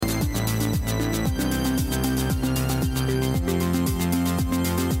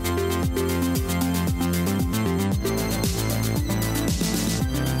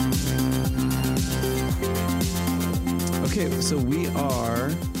So we are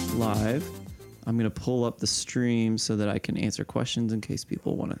live. I'm going to pull up the stream so that I can answer questions in case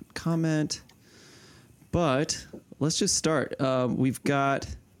people want to comment. But let's just start. We've got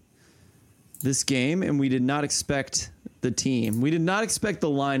this game, and we did not expect the team. We did not expect the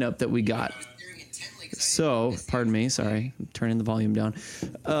lineup that we got. So, pardon me, sorry, I'm turning the volume down.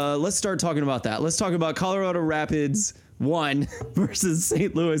 Let's start talking about that. Let's talk about Colorado Rapids 1 versus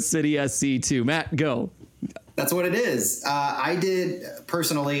St. Louis City SC 2. Matt, go. That's what it is. I did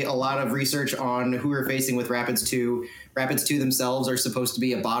personally a lot of research on who we're facing with Rapids 2. Rapids 2 themselves are supposed to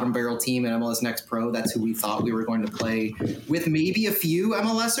be a bottom barrel team in MLS Next Pro. That's who we thought we were going to play with, maybe a few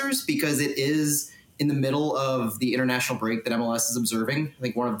MLSers, because it is in the middle of the international break that MLS is observing. I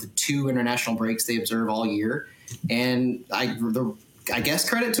think one of the 2 international breaks they observe all year. And I guess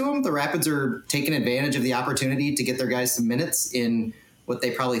credit to them. The Rapids are taking advantage of the opportunity to get their guys some minutes in what they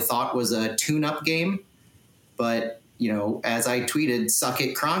probably thought was a tune-up game. But, you know, as I tweeted, suck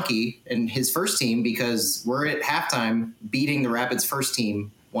it Kroenke and his first team, because we're at halftime beating the Rapids first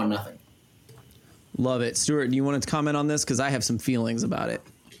team 1-0. Love it. Stuart, do you want to comment on this? Because I have some feelings about it.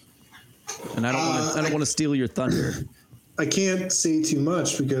 And I don't want to steal your thunder. I can't say too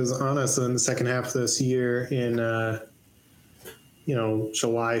much because, honestly, in the second half of this year, in,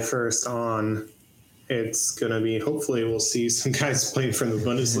 July 1st on, it's going to be, hopefully we'll see some guys playing from the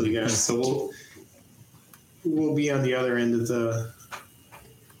Bundesliga. So we'll be on the other end of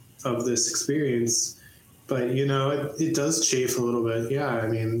this experience. But, it does chafe a little bit. Yeah, I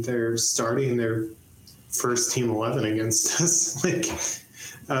mean, they're starting their first team 11 against us.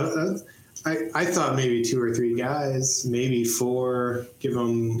 I thought maybe 2 or 3 guys, maybe 4, give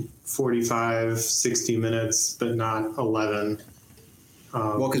them 45, 60 minutes, but not 11.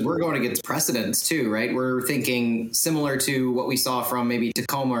 Well, because we're going against precedents too, right? We're thinking similar to what we saw from maybe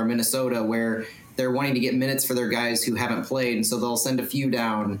Tacoma or Minnesota, where they're wanting to get minutes for their guys who haven't played. And so they'll send a few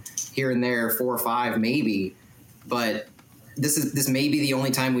down here and there, 4 or 5 maybe. But this may be the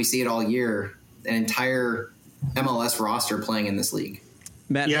only time we see it all year, an entire MLS roster playing in this league.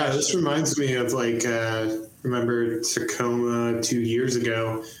 Matt, yeah, this reminds me of remember Tacoma 2 years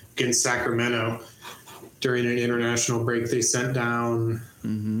ago against Sacramento during an international break. They sent down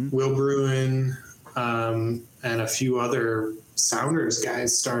Will Bruin and a few other Sounders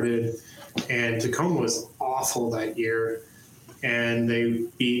guys started, and Tacoma was awful that year, and they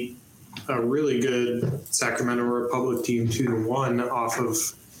beat a really good Sacramento Republic team 2-1 off of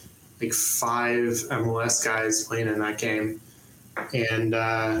 5 MLS guys playing in that game. And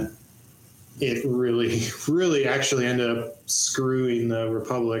it really, really actually ended up screwing the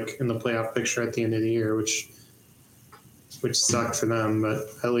Republic in the playoff picture at the end of the year, which sucked for them. But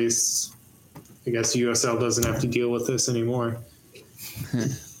at least I guess USL doesn't have to deal with this anymore.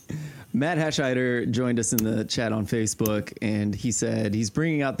 Matt Hatscheider joined us in the chat on Facebook, and he said he's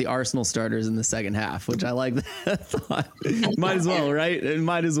bringing out the Arsenal starters in the second half, which I like that thought. Might as well, right? It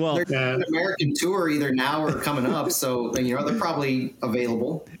might as well. They're an American tour either now or coming up, so they're probably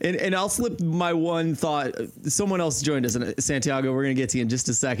available. And I'll slip my one thought. Someone else joined us, Santiago. We're going to get to you in just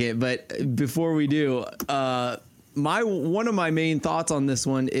a second, but before we do, one of my main thoughts on this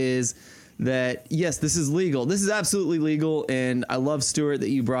one is that, yes, this is legal. This is absolutely legal, and I love, Stuart, that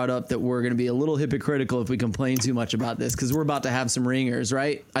you brought up that we're going to be a little hypocritical if we complain too much about this, because we're about to have some ringers,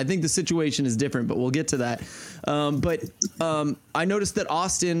 right? I think the situation is different, but we'll get to that. But I noticed that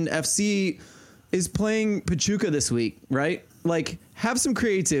Austin FC is playing Pachuca this week, right? Have some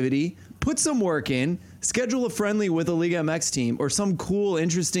creativity, put some work in, schedule a friendly with a Liga MX team or some cool,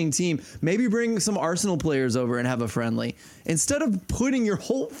 interesting team. Maybe bring some Arsenal players over and have a friendly. Instead of putting your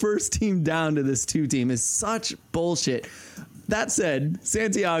whole first team down to this 2 team is such bullshit. That said,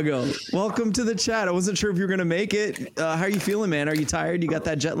 Santiago, welcome to the chat. I wasn't sure if you were going to make it. How are you feeling, man? Are you tired? You got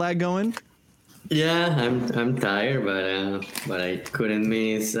that jet lag going? Yeah, I'm tired, but I couldn't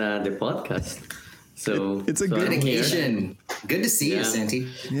miss the podcast. So it's a good dedication. Good to see you, Santi.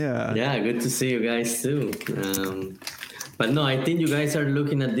 Yeah, good to see you guys too. But no, I think you guys are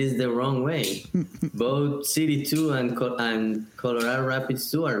looking at this the wrong way. Both City 2 and Colorado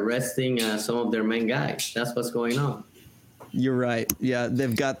Rapids 2 are resting some of their main guys. That's what's going on. You're right. Yeah,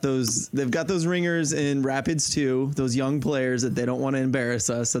 they've got those ringers in Rapids 2, those young players that they don't want to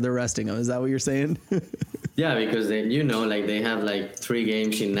embarrass us, so they're resting them. Is that what you're saying? Yeah, because they have 3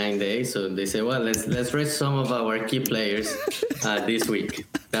 games in 9 days, so they say, well, let's rest some of our key players this week.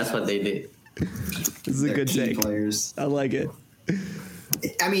 That's what they did. This is a good take. Players. I like it.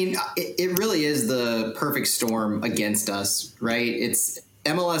 I mean, it really is the perfect storm against us, right? It's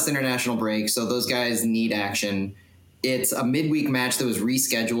MLS international break, so those guys need action. It's a midweek match that was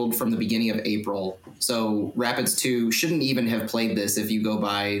rescheduled from the beginning of April. So Rapids 2 shouldn't even have played this if you go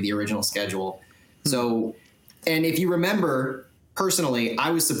by the original schedule. So, and if you remember, personally, I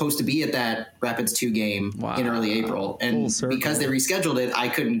was supposed to be at that Rapids 2 game in early April. And because they rescheduled it, I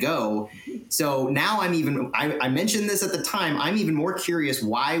couldn't go. So now I mentioned this at the time, I'm even more curious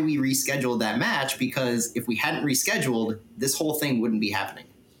why we rescheduled that match, because if we hadn't rescheduled, this whole thing wouldn't be happening.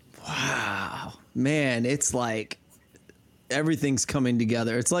 Wow. Man, it's like everything's coming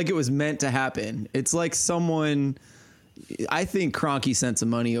together. It's like it was meant to happen. It's like I think Kroenke sent some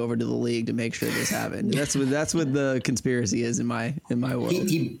money over to the league to make sure this happened. That's what the conspiracy is in my world.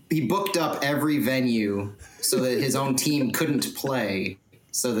 He booked up every venue so that his own team couldn't play,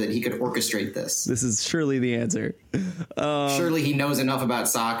 so that he could orchestrate this. This is surely the answer. Surely he knows enough about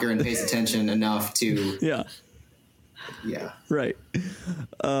soccer and pays attention enough to. Yeah. Right.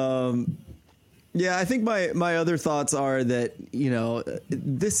 Yeah, I think my other thoughts are that,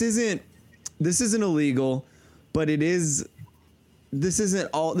 this isn't illegal, but this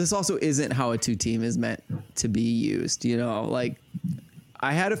also isn't how a 2 team is meant to be used. Like,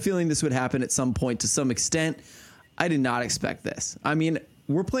 I had a feeling this would happen at some point to some extent. I did not expect this. I mean,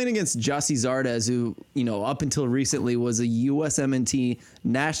 we're playing against Jussi Zardes, who, up until recently was a USMNT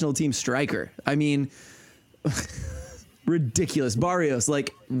national team striker. I mean, ridiculous. Barrios,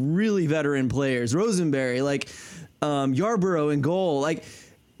 like, really veteran players. Rosenberry, like, Yarborough in goal, like,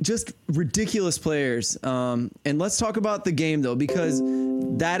 just ridiculous players. And let's talk about the game, though, because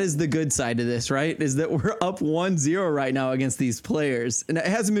that is the good side of this, right? Is that we're up 1-0 right now against these players. And it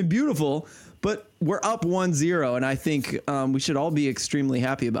hasn't been beautiful, but we're up 1-0. And I think we should all be extremely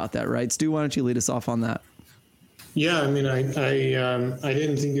happy about that, right? Stu, why don't you lead us off on that? Yeah, I mean, I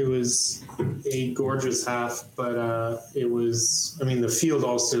didn't think it was a gorgeous half, but it was. I mean, the field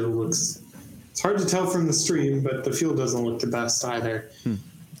also looks. It's hard to tell from the stream, but the field doesn't look the best either.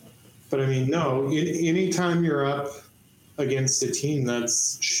 But I mean, no. Anytime you're up against a team that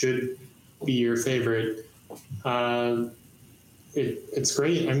should be your favorite, it's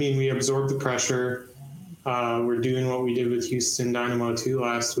great. I mean, we absorb the pressure. We're doing what we did with Houston Dynamo 2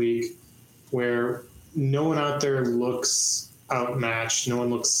 last week, where no one out there looks outmatched. No one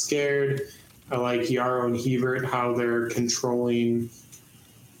looks scared. I like Yarrow and Hebert, how they're controlling.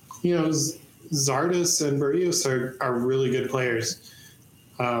 Zardes and Barrios are really good players.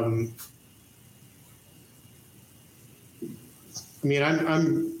 I mean,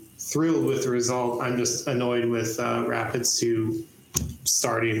 I'm thrilled with the result. I'm just annoyed with Rapids 2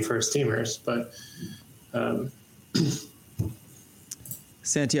 starting first teamers, but.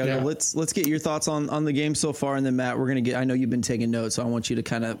 Santiago, Yeah. let's get your thoughts on the game so far, and then Matt, I know you've been taking notes, so I want you to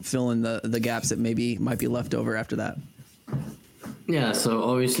kind of fill in the gaps that maybe might be left over after that. Yeah, so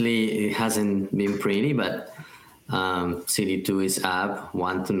obviously it hasn't been pretty, but City 2 is up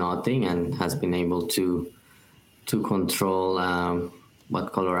 1-0 and has been able to control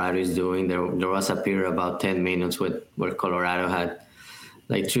what Colorado is doing. There was a period about 10 minutes where Colorado had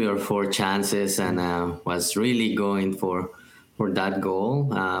like 3 or 4 chances and was really going for that goal.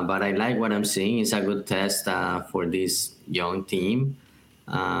 But I like what I'm seeing. It's a good test for this young team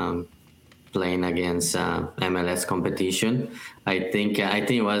playing against MLS competition. I think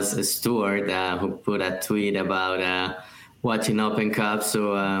it was Stuart who put a tweet about watching Open Cup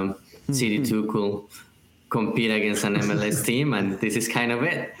so City 2 could compete against an MLS team, and this is kind of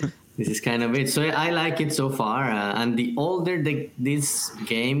it. So I like it so far. And the older this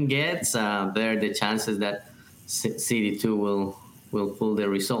game gets, better the chances that City 2 will pull the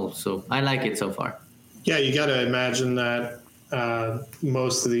results. So I like it so far. Yeah, you got to imagine that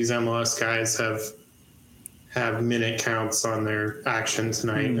most of these MLS guys have minute counts on their action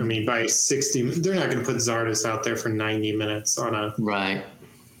tonight. I mean, by 60, they're not going to put Zardes out there for 90 minutes on a. Right.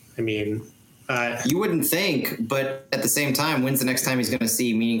 I mean, you wouldn't think, but at the same time, when's the next time he's going to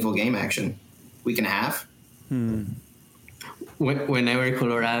see meaningful game action? Week and a half? Whenever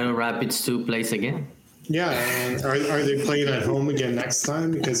Colorado Rapids 2 plays again. Yeah, and are they playing at home again next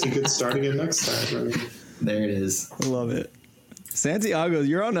time? Because he could start again next time. I mean, there it is. I love it. Santiago,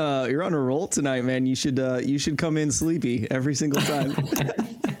 you're on a roll tonight, man. You should come in sleepy every single time.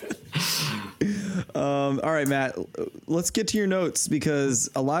 All right, Matt, let's get to your notes because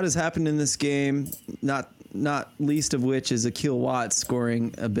a lot has happened in this game, not least of which is Akil Watts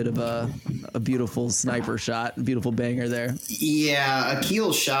scoring a bit of a beautiful sniper shot, a beautiful banger there. Yeah,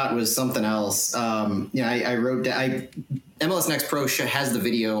 Akil's shot was something else. I wrote down. MLS Next Pro has the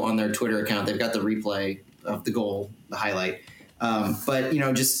video on their Twitter account. They've got the replay of the goal, the highlight. But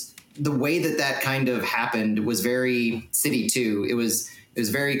just the way that kind of happened was very City 2. It was It was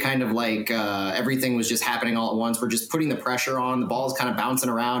very kind of like everything was just happening all at once. We're just putting the pressure on. The ball's kind of bouncing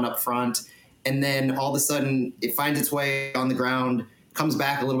around up front. And then all of a sudden it finds its way on the ground, comes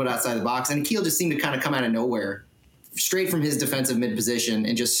back a little bit outside the box. And Akil just seemed to kind of come out of nowhere, straight from his defensive mid position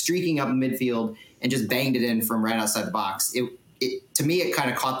and just streaking up midfield and just banged it in from right outside the box. To me, it kind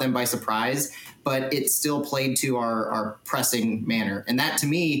of caught them by surprise, but it still played to our pressing manner. And that to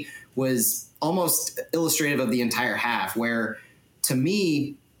me was almost illustrative of the entire half, where to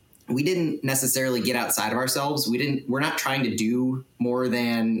me, we didn't necessarily get outside of ourselves. We're not trying to do more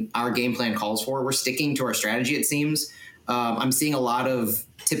than our game plan calls for. We're sticking to our strategy, it seems. I'm seeing a lot of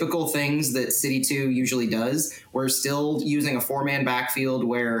typical things that City 2 usually does. We're still using a 4-man backfield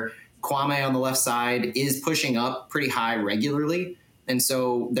where Kwame on the left side is pushing up pretty high regularly. And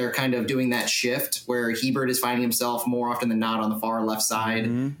so they're kind of doing that shift where Hebert is finding himself more often than not on the far left side.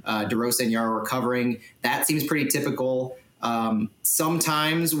 DeRosa and Yaro are covering. That seems pretty typical.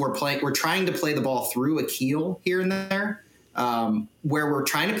 Sometimes we're trying to play the ball through Akil here and there, where we're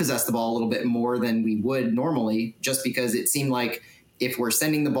trying to possess the ball a little bit more than we would normally, just because it seemed like if we're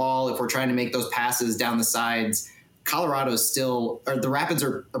sending the ball, if we're trying to make those passes down the sides, the Rapids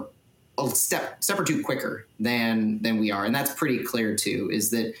are a step or two quicker than we are. And that's pretty clear too, is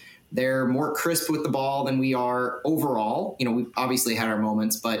that they're more crisp with the ball than we are overall. We've obviously had our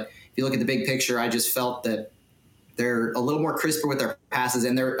moments, but if you look at the big picture, I just felt that they're a little more crisper with their passes,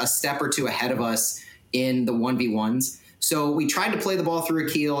 and they're a step or two ahead of us in the 1v1s. So we tried to play the ball through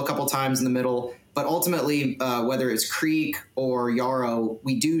Akil a couple times in the middle, but ultimately, whether it's Creek or Yaro,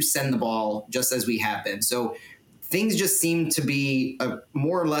 we do send the ball just as we have been. So things just seem to be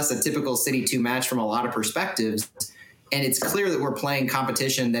more or less a typical City 2 match from a lot of perspectives. And it's clear that we're playing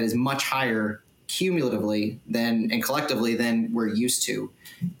competition that is much higher cumulatively and collectively than we're used to.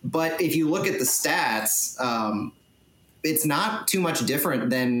 But if you look at the stats, it's not too much different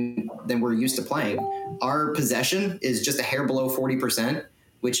than we're used to playing. Our possession is just a hair below 40%,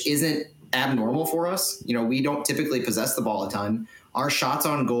 which isn't abnormal for us. We don't typically possess the ball a ton. Our shots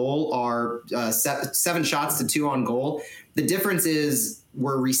on goal are 7 shots to 2 on goal. The difference is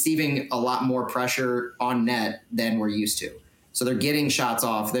we're receiving a lot more pressure on net than we're used to. So they're getting shots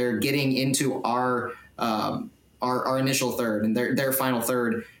off. They're getting into our initial third and their final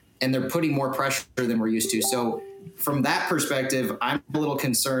third, and they're putting more pressure than we're used to. So from that perspective, I'm a little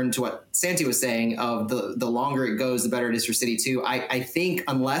concerned to what Santi was saying of the longer it goes, the better it is for City 2. I think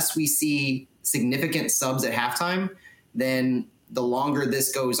unless we see significant subs at halftime, then the longer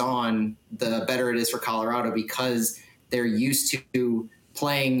this goes on, the better it is for Colorado, because they're used to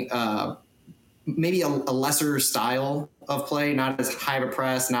playing maybe a lesser style of play, not as high of a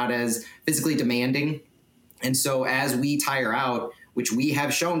press, not as physically demanding. And so as we tire out, which we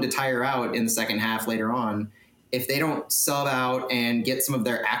have shown to tire out in the second half later on, if they don't sub out and get some of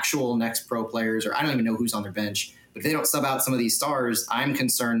their actual next pro players, or I don't even know who's on their bench, but if they don't sub out some of these stars, I'm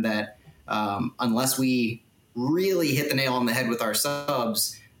concerned that unless we really hit the nail on the head with our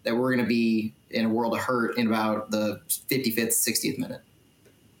subs, that we're going to be in a world of hurt in about the 55th, 60th minute.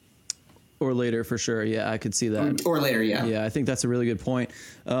 Or later, for sure. Yeah, I could see that. Or later, yeah. Yeah, I think that's a really good point.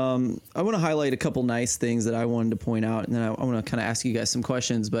 I want to highlight a couple nice things that I wanted to point out, and then I want to kind of ask you guys some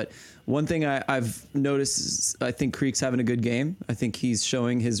questions. But one thing I've noticed is I think Creek's having a good game. I think he's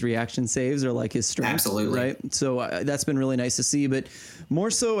showing his reaction saves are like his strength. Absolutely. Right? So that's been really nice to see. But more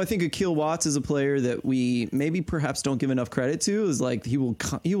so, I think Akil Watts is a player that we maybe perhaps don't give enough credit to. Is like he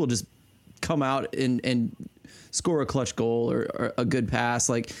will just come out and score a clutch goal or a good pass.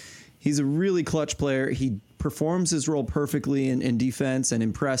 Like, he's a really clutch player. He performs his role perfectly in defense and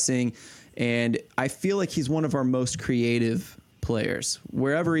in pressing. And I feel like he's one of our most creative players.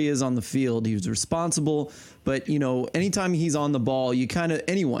 Wherever he is on the field, he's responsible. But, anytime he's on the ball, you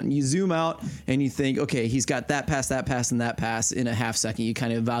zoom out and you think, okay, he's got that pass, and that pass in a half second. You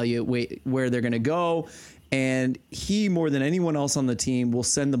kind of evaluate where they're going to go. And he, more than anyone else on the team, will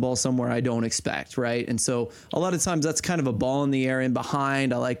send the ball somewhere I don't expect, right? And so a lot of times that's kind of a ball in the air and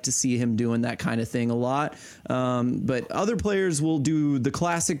behind. I like to see him doing that kind of thing a lot. But other players will do the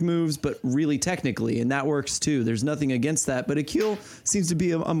classic moves, but really technically, and that works too. There's nothing against that. But Akil seems to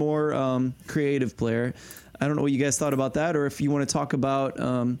be a more creative player. I don't know what you guys thought about that, or if you want to talk about,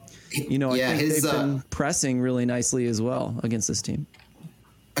 I think they've been pressing really nicely as well against this team.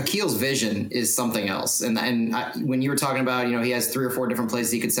 Akil's vision is something else. And when you were talking about, he has 3 or 4 different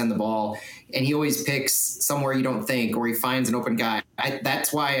places he could send the ball, and he always picks somewhere you don't think, or he finds an open guy.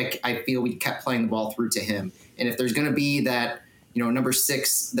 That's why I feel we kept playing the ball through to him. And if there's going to be that, number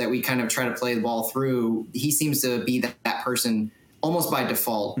 6 that we kind of try to play the ball through, he seems to be that person almost by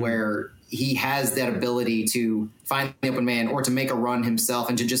default, where he has that ability to find the open man or to make a run himself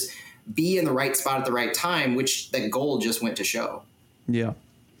and to just be in the right spot at the right time, which that goal just went to show. Yeah.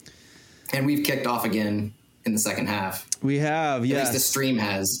 And we've kicked off again in the second half. We have, yes. At least the stream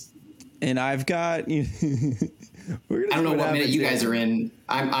has. And I've got... I don't know what minute you guys are in.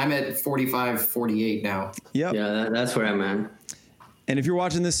 I'm at 45, 48 now. Yep. Yeah, that's where I'm at. And if you're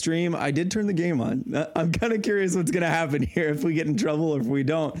watching this stream, I did turn the game on. I'm kind of curious what's going to happen here, if we get in trouble or if we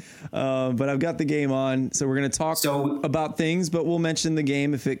don't. But I've got the game on, so we're going to talk about things, but we'll mention the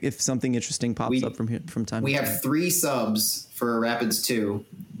game if something interesting pops up from time to time. We have 3 subs for Rapids2.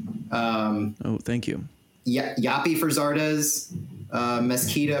 Thank you. Yapi for Zardes,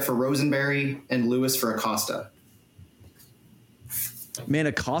 Mesquita for Rosenberry, and Lewis for Acosta. Man,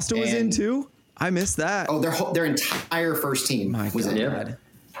 Acosta was in too? I missed that. Oh, their entire first team was in. Yep.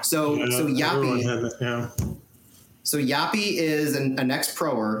 So Yapi. So Yapi is a next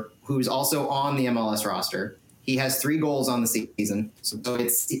proer who's also on the MLS roster. He has 3 goals on the season. So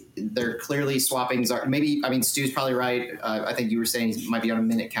they're clearly swapping. Stu's probably right. I think you were saying he might be on a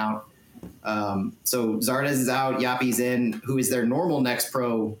minute count. So Zardes is out. Yapi's in, who is their normal next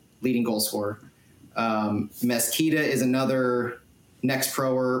pro leading goal scorer. Mesquita is another next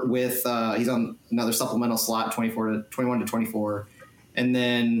proer with he's on another supplemental slot, 21 to 24. And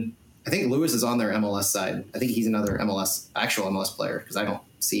then I think Lewis is on their MLS side. I think he's another actual MLS player, because I don't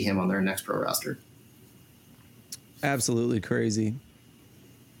see him on their next pro roster. Absolutely crazy.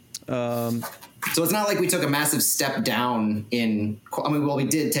 So it's not like we took a massive step down we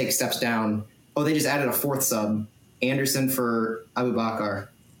did take steps down. Oh, they just added a 4th sub, Anderson for Abubakar.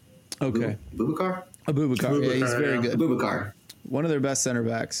 Okay. Abubakar? Abubakar. Yeah, he's very good. Abubakar. One of their best center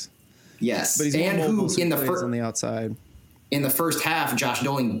backs. Yes. But he's and mobile, who in the on the outside. In the first half, Josh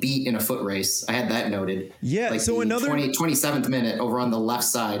Doling beat in a foot race. I had that noted. Yeah, so another 27th minute over on the left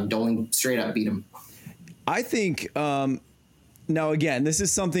side, Doling straight up beat him. I think now again, this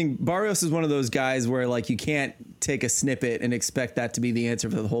is something. Barrios is one of those guys where you can't take a snippet and expect that to be the answer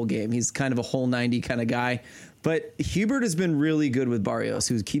for the whole game. He's kind of a whole 90 kind of guy. But Hubert has been really good with Barrios,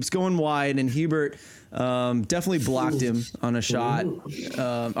 who keeps going wide, and Hubert definitely blocked him on a shot,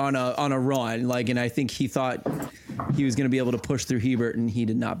 on a run. And I think he thought he was going to be able to push through Hubert, and he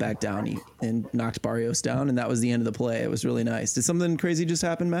did not back down. And knocked Barrios down, and that was the end of the play. It was really nice. Did something crazy just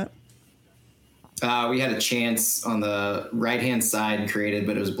happen, Matt? We had a chance on the right-hand side created,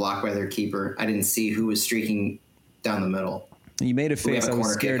 but it was blocked by their keeper. I didn't see who was streaking down the middle. You made a face. I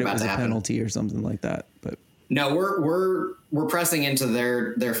was scared it was a penalty or something like that. But no, we're pressing into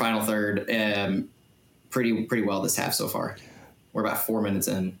their final third pretty well this half so far. We're about 4 minutes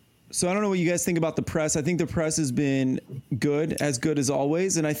in. So I don't know what you guys think about the press. I think the press has been good as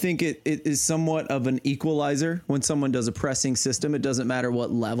always, and I think it is somewhat of an equalizer when someone does a pressing system. It doesn't matter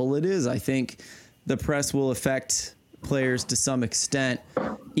what level it is. I think the press will affect players to some extent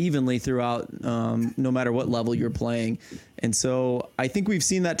evenly throughout, no matter what level you're playing. And so I think we've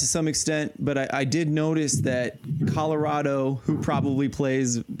seen that to some extent, but I did notice that Colorado, who probably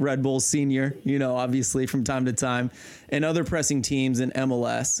plays Red Bull Senior, obviously from time to time, and other pressing teams in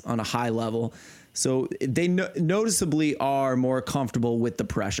MLS on a high level, so they noticeably are more comfortable with the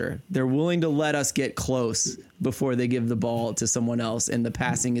pressure. They're willing to let us get close before they give the ball to someone else, and the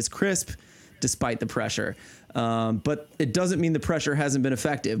passing is crisp despite the pressure. But it doesn't mean the pressure hasn't been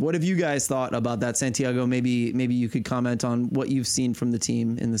effective. What have you guys thought about that, Santiago? Maybe you could comment on what you've seen from the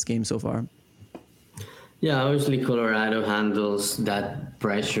team in this game so far. Yeah, obviously Colorado handles that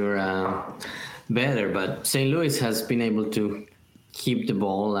pressure better, but St. Louis has been able to keep the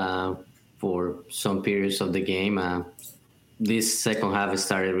ball for some periods of the game. This second half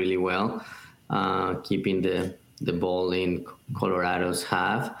started really well, keeping the ball in Colorado's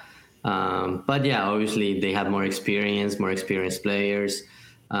half. But yeah, obviously they have more experienced players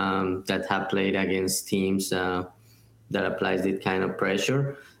that have played against teams that applies that kind of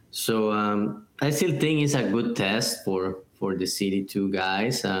pressure. So I still think it's a good test for the City 2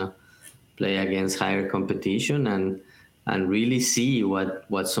 guys, play against higher competition and really see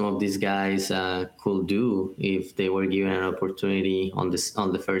what some of these guys could do if they were given an opportunity on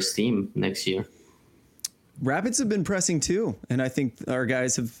the first team next year. Rapids have been pressing too, and I think our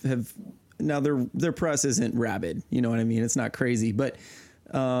guys have now their press isn't rabid. You know what I mean? It's not crazy, but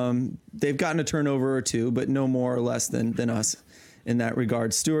they've gotten a turnover or two, but no more or less than us in that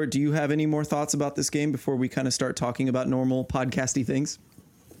regard. Stuart, do you have any more thoughts about this game before we kind of start talking about normal podcasty things?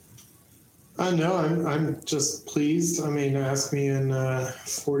 No, I'm just pleased. I mean, ask me in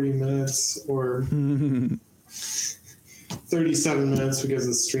 40 minutes or 37 minutes because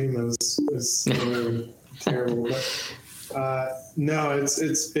the stream is terrible. No,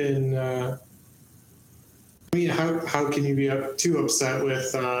 it's been. I mean, how can you be too upset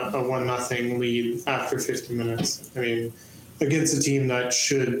with a 1-0 lead after 50 minutes? I mean, against a team that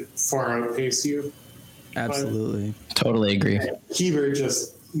should far outpace you. Absolutely. Totally agree. Hebert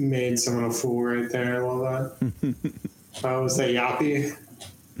just made someone a fool right there. I love that. Was that Yappy?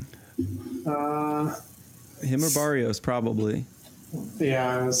 Him or Barrios, probably.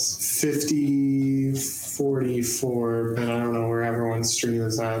 Yeah, it was 50-44, but I don't know where everyone's stream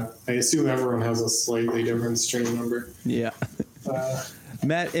is at. I assume everyone has a slightly different stream number. Yeah.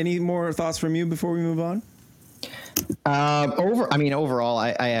 Matt, any more thoughts from you before we move on? Overall,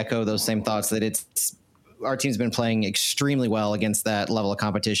 I echo those same thoughts that our team's been playing extremely well against that level of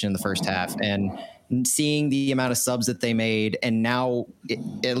competition in the first half, and seeing the amount of subs that they made, and now,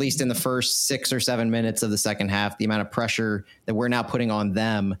 at least in the first 6 or 7 minutes of the second half, the amount of pressure that we're now putting on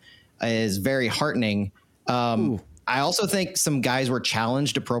them is very heartening. I also think some guys were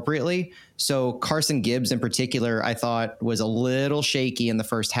challenged appropriately. So Carson Gibbs in particular, I thought was a little shaky in the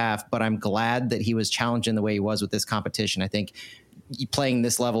first half, but I'm glad that he was challenged in the way he was with this competition. I think playing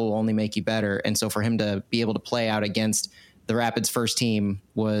this level will only make you better. And so for him to be able to play out against the Rapids first team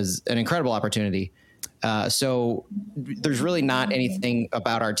was an incredible opportunity. So there's really not anything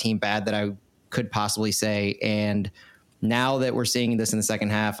about our team bad that I could possibly say. And now that we're seeing this in the second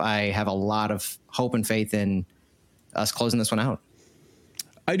half, I have a lot of hope and faith in us closing this one out.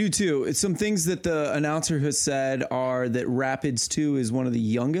 I do too. Some things that the announcer has said are that Rapids2 is one of the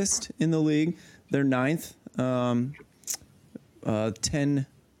youngest in the league. They're 9th, 10,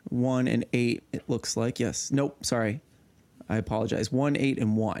 1, and 8, it looks like. Yes. Nope. Sorry. I apologize. 1, 8,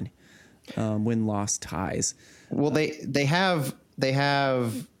 and 1. Win-loss ties. Well, they have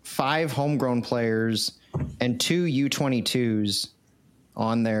 5 homegrown players and 2 U22s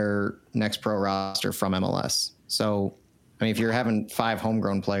on their next pro roster from MLS. So, I mean, if you're having 5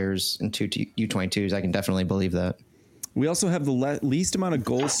 homegrown players and 2 U22s, I can definitely believe that. We also have the least amount of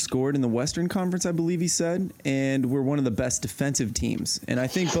goals scored in the Western Conference, I believe he said, and we're one of the best defensive teams. And I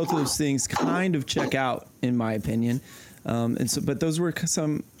think both of those things kind of check out, in my opinion. But those were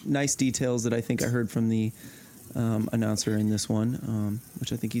some nice details that I think I heard from the announcer in this one,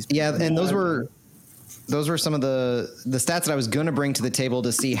 which I think he's and those were some of the stats that I was going to bring to the table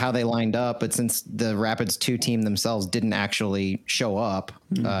to see how they lined up, but since the Rapids2 team themselves didn't actually show up,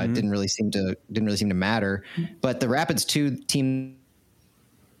 it didn't really seem to matter. But the Rapids2 team.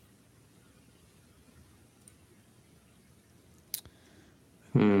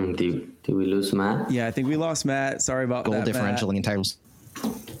 Did we lose Matt? Yeah, I think we lost Matt. Sorry about goal that, differential in the entire.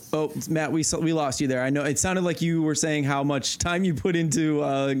 Oh, Matt, we lost you there. I know it sounded like you were saying how much time you put into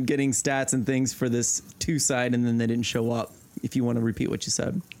getting stats and things for this 2 side, and then they didn't show up. If you want to repeat what you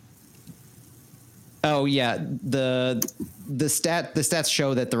said. Oh yeah, the stats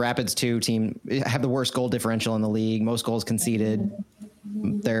show that the Rapids2 team have the worst goal differential in the league. Most goals conceded.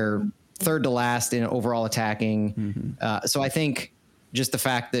 They're 3rd to last in overall attacking. So I think just the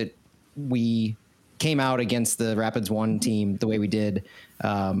fact that we came out against the Rapids 1 team the way we did,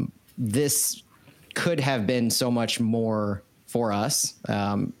 this could have been so much more for us.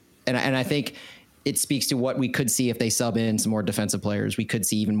 And I think it speaks to what we could see if they sub in some more defensive players. We could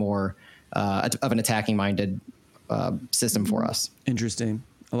see even more of an attacking-minded system for us. Interesting.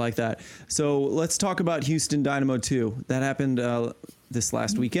 I like that. So let's talk about Houston Dynamo 2. That happened this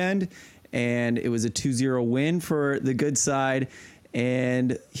last weekend, and it was a 2-0 win for the good side.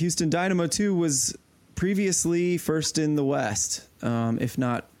 And Houston Dynamo 2 was previously first in the West, if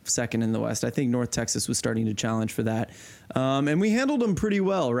not second in the West. I think North Texas was starting to challenge for that. And we handled them pretty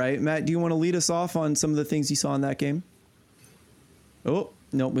well, right? Matt, do you want to lead us off on some of the things you saw in that game? Oh,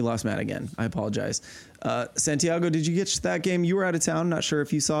 nope, we lost Matt again. I apologize. Santiago, did you get that game? You were out of town. Not sure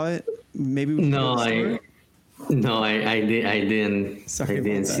if you saw it. Maybe we I didn't. Sorry, I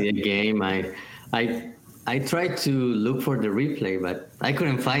didn't see a game. I tried to look for the replay, but I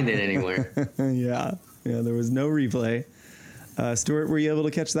couldn't find it anywhere. Yeah, there was no replay. Stuart, were you able to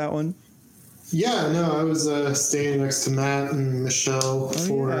catch that one? Yeah, no, I was staying next to Matt and Michelle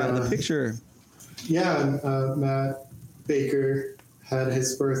for the picture. Yeah, Matt Baker had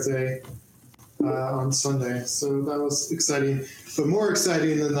his birthday on Sunday, so that was exciting. But more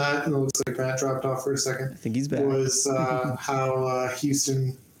exciting than that, and it looks like Matt dropped off for a second. I think he's back. Was how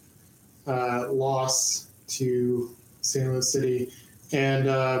Houston lost to St. Louis City, and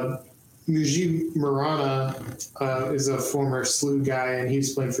Mujib Marana is a former SLU guy, and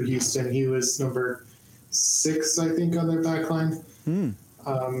he's playing for Houston. He was number 6, I think, on their back line.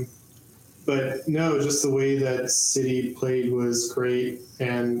 But no, just the way that City played was great,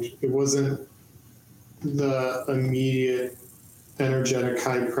 and it wasn't the immediate energetic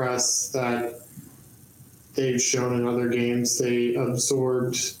high press that they've shown in other games. They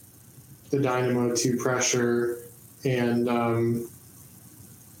absorbed the Dynamo 2 pressure and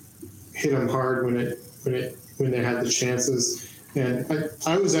hit them hard when they had the chances. And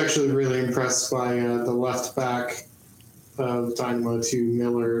I was actually really impressed by the left back of Dynamo 2,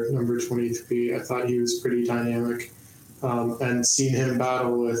 Miller, number 23. I thought he was pretty dynamic. And seeing him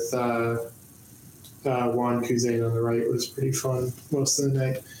battle with Juan Kuzain on the right was pretty fun most of the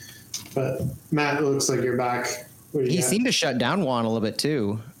night. But Matt, it looks like you're back. He seemed to shut down Juan a little bit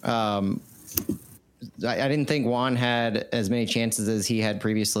too. I didn't think Juan had as many chances as he had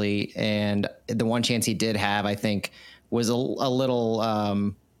previously, and the one chance he did have, I think, was a little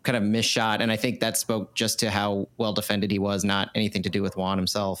kind of missed shot, and I think that spoke just to how well defended he was, not anything to do with Juan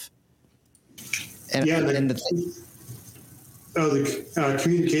himself. And, yeah, the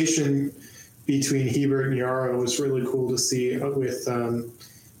communication between Hebert and Yaro was really cool to see with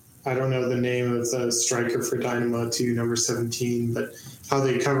I don't know the name of the striker for Dynamo 2, number 17, but how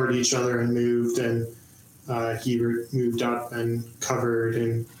they covered each other and moved, and Hebert moved up and covered,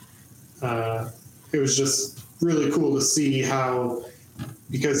 and it was just really cool to see how,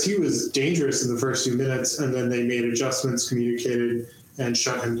 because he was dangerous in the first few minutes, and then they made adjustments, communicated, and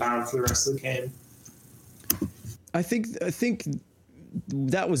shut him down for the rest of the game. I think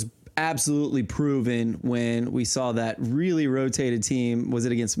that was absolutely proven when we saw that really rotated team. Was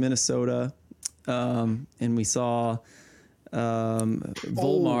it against Minnesota? And we saw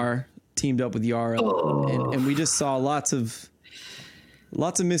Volmar teamed up with Yaro, and we just saw lots of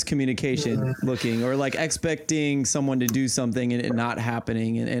miscommunication looking, or like expecting someone to do something and it not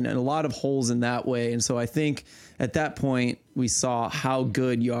happening, and a lot of holes in that way. And so I think at that point we saw how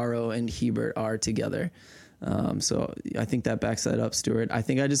good Yaro and Hebert are together. So I think that backs that up, Stuart. I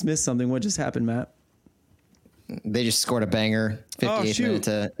think I just missed something. What just happened, Matt? They just scored a banger, 58th minute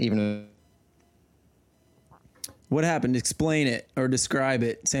to even. What happened? Explain it or describe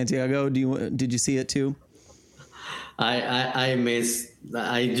it, Santiago. Did you see it too? I missed.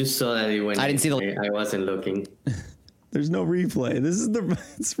 I just saw that it went. I didn't see the. I wasn't looking. There's no replay.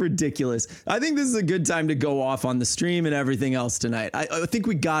 It's ridiculous. I think this is a good time to go off on the stream and everything else tonight. I think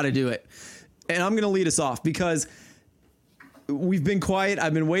we got to do it. And I'm going to lead us off because we've been quiet.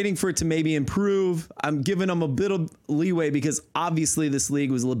 I've been waiting for it to maybe improve. I'm giving them a bit of leeway because obviously this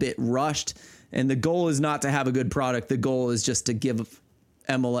league was a little bit rushed, and the goal is not to have a good product. The goal is just to give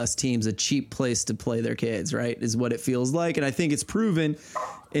MLS teams a cheap place to play their kids, right? Is what it feels like. And I think it's proven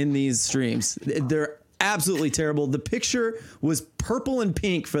in these streams. They're absolutely terrible. The picture was purple and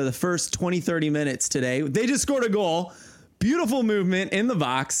pink for the first 20, 30 minutes today. They just scored a goal. Beautiful movement in the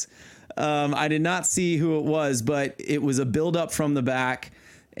box. I did not see who it was, but it was a build up from the back,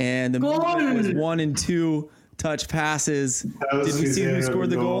 and the movement was 1 and 2 touch passes. Did we see who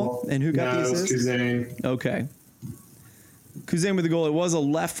scored the goal and who got the assist? Kuzain. Okay. Kuzain with the goal. It was a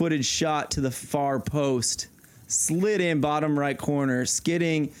left-footed shot to the far post, slid in bottom right corner,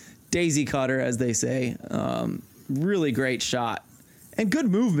 skidding, daisy cutter, as they say. Really great shot and good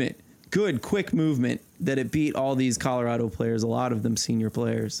movement. Good, quick movement that it beat all these Colorado players, a lot of them senior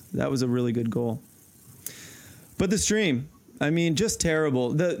players. That was a really good goal. But the stream, I mean, just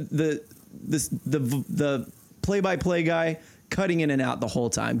terrible. The play-by-play guy cutting in and out the whole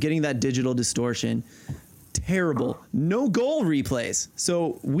time, getting that digital distortion. Terrible. No goal replays.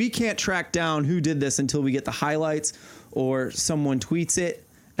 So we can't track down who did this until we get the highlights or someone tweets it.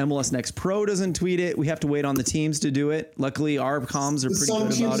 MLS Next Pro doesn't tweet it. We have to wait on the teams to do it. Luckily, our comms are pretty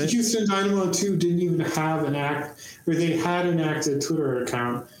good about it. Houston Dynamo 2 didn't even have they had an active Twitter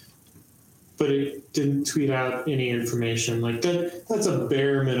account, but it didn't tweet out any information. Like that's a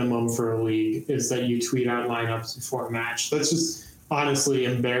bare minimum for a league, is that you tweet out lineups before a match. That's just honestly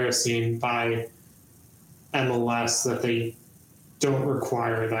embarrassing by MLS that they don't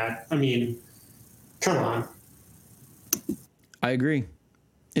require that. I mean, come on. I agree.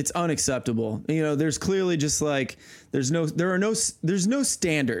 It's unacceptable. You know, there's clearly just like there's no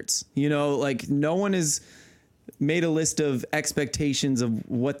standards. You know, like no one has made a list of expectations of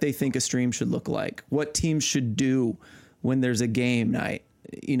what they think a stream should look like, what teams should do when there's a game night.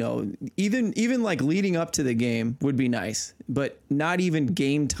 You know, even like leading up to the game would be nice, but not even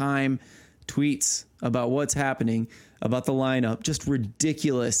game time tweets about what's happening, about the lineup. Just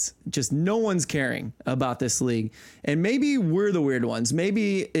ridiculous. Just no one's caring about this league. And maybe we're the weird ones.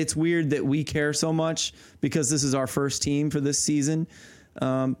 Maybe it's weird that we care so much because this is our first team for this season.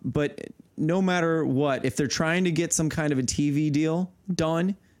 But no matter what, if they're trying to get some kind of a TV deal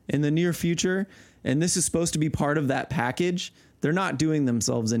done in the near future, and this is supposed to be part of that package, they're not doing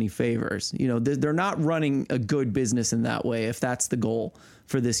themselves any favors. You know, they're not running a good business in that way if that's the goal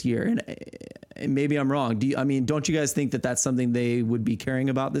for this year. And maybe I'm wrong. Don't you guys think that that's something they would be caring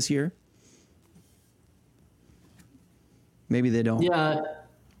about this year? Maybe they don't.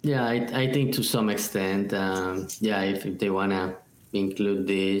 Yeah, I think to some extent, if they want to include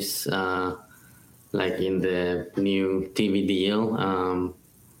this, like in the new TV deal,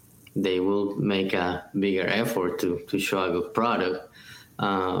 they will make a bigger effort to show a good product.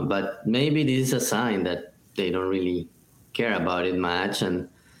 But maybe this is a sign that they don't really care about it much. And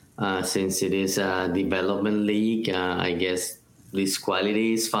since it is a development league, I guess this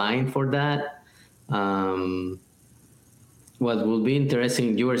quality is fine for that. What will be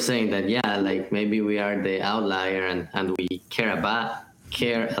interesting, you were saying that, like maybe we are the outlier and we care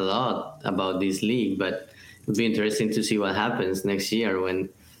a lot about this league, but it would be interesting to see what happens next year when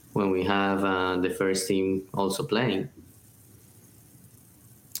we have the first team also playing.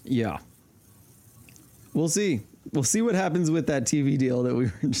 Yeah. We'll see. We'll see what happens with that TV deal that we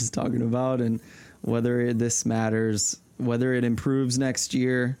were just talking about and whether this matters, whether it improves next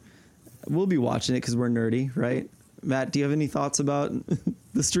year. We'll be watching it because we're nerdy, right? Matt, do you have any thoughts about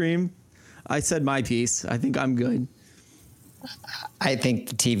the stream? I said my piece. I think I'm good. I think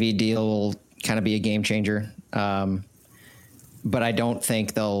the TV deal will kind of be a game changer. But I don't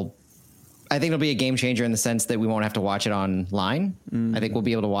think I think it'll be a game changer in the sense that we won't have to watch it online. I think we'll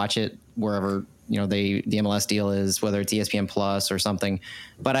be able to watch it wherever, the MLS deal is, whether it's ESPN Plus or something.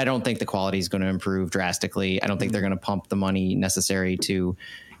 But I don't think the quality is going to improve drastically. I don't think they're going to pump the money necessary to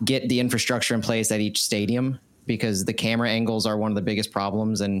get the infrastructure in place at each stadium, because the camera angles are one of the biggest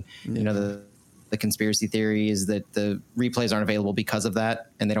problems. And, the conspiracy theory is that the replays aren't available because of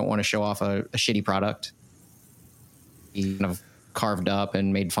that, and they don't want to show off a shitty product, kind of carved up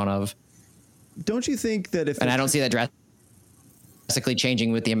and made fun of. Don't you think that and I don't see that drastically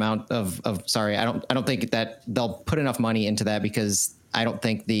changing with the amount of sorry, I don't think that they'll put enough money into that, because I don't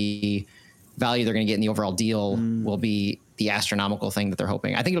think the value they're going to get in the overall deal will be the astronomical thing that they're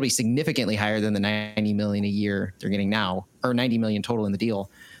hoping. I think it'll be significantly higher than the $90 million a year they're getting now, or $90 million total in the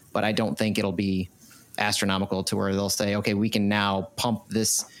deal. But I don't think it'll be astronomical to where they'll say, okay, we can now pump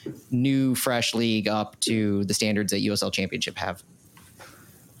this new fresh league up to the standards that USL Championship have.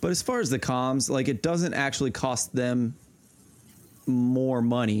 But as far as the comms, like, it doesn't actually cost them more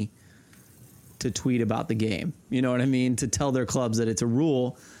money to tweet about the game. You know what I mean? To tell their clubs that it's a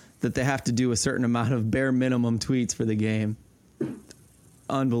rule that they have to do a certain amount of bare minimum tweets for the game.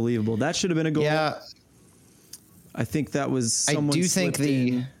 Unbelievable. That should have been a goal. Yeah. I think that was someone I do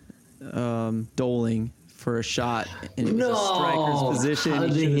think Doling for a shot, and it was a striker's position. How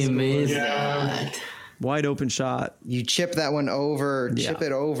did he miss that? Wide open shot. You chip that one over. Yeah. Chip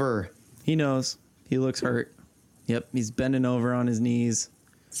it over. He knows. He looks hurt. Yep, he's bending over on his knees.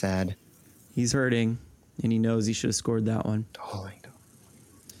 Sad. He's hurting, and he knows he should have scored that one. Doling.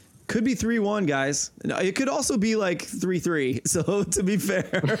 Could be 3-1, guys. It could also be like 3-3. So to be fair,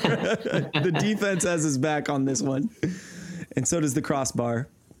 the defense has his back on this one, and so does the crossbar.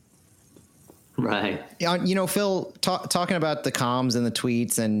 Right. Phil, talking about the comms and the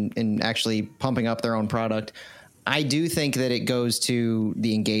tweets and actually pumping up their own product, I do think that it goes to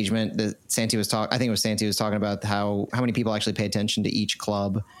the engagement that Santi was talking. I think it was Santi was talking about how many people actually pay attention to each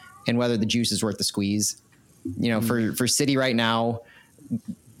club and whether the juice is worth the squeeze. For City right now,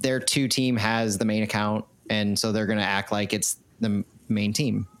 their 2 team has the main account, and so they're going to act like it's the main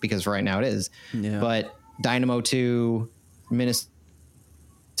team, because right now it is. Yeah. But Dynamo 2, Minnesota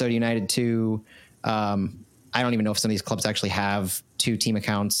United 2, I don't even know if some of these clubs actually have 2 team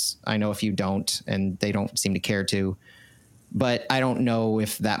accounts. I know a few don't, and they don't seem to care to. But I don't know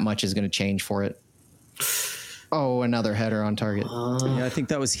if that much is going to change for it. Oh, another header on target. Yeah, I think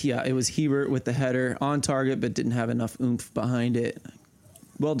that was it was Hebert with the header on target, but didn't have enough oomph behind it.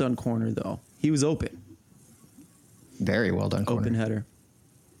 Well done corner, though. He was open. Very well done corner. Open header.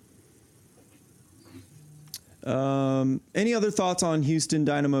 Any other thoughts on Houston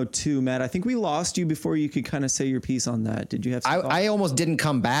Dynamo 2, Matt? I think we lost you before you could kind of say your piece on that. Did you have some thoughts? I almost didn't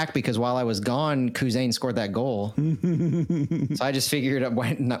come back because while I was gone, Kuzain scored that goal. So I just figured,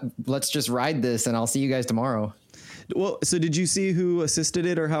 let's just ride this, and I'll see you guys tomorrow. Well, so did you see who assisted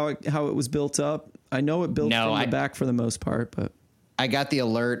it or how it was built up? I know it built from the back for the most part, but I got the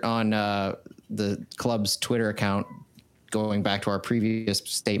alert on the club's Twitter account going back to our previous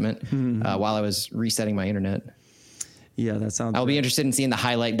statement while I was resetting my internet. Yeah, that sounds. I'll be right. interested in seeing the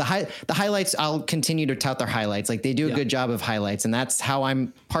highlight. The highlights. I'll continue to tout their highlights. Like they do a good job of highlights, and that's how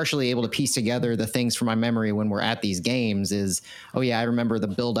I'm partially able to piece together the things from my memory when we're at these games. Is I remember the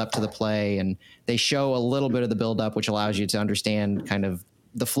build up to the play, and they show a little bit of the build up, which allows you to understand kind of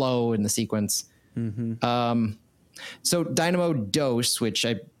the flow and the sequence. Mm-hmm. So Dynamo Dose, which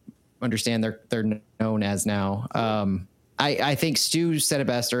I understand they're known as now. I think Stu said it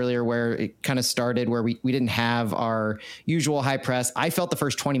best earlier where it kind of started where we didn't have our usual high press. I felt the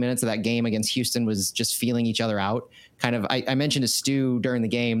first 20 minutes of that game against Houston was just feeling each other out. Kind of, I mentioned to Stu during the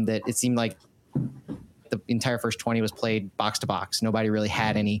game that it seemed like the entire first 20 was played box to box. Nobody really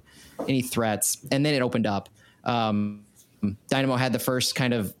had any threats. And then it opened up. Dynamo had the first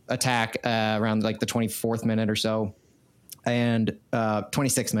kind of attack around like the 24th minute or so and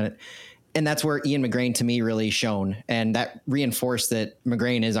 26th minute. And that's where Ian McGrain to me really shone. And that reinforced that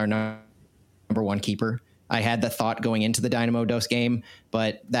McGrain is our number one keeper. I had the thought going into the Dynamo Dose game,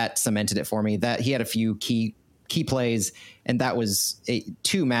 but that cemented it for me. That he had a few key plays, and that was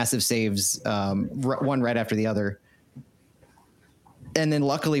two massive saves, one right after the other. And then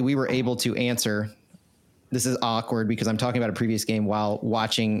luckily we were able to answer. This is awkward because I'm talking about a previous game while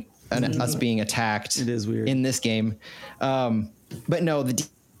watching us being attacked. It is weird in this game. But no, the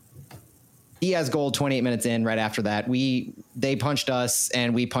Diaz goal 28 minutes in right after that, they punched us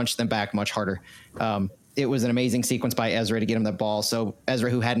and we punched them back much harder. It was an amazing sequence by Ezra to get him that ball. So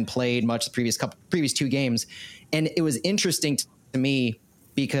Ezra, who hadn't played much the previous two games. And it was interesting to me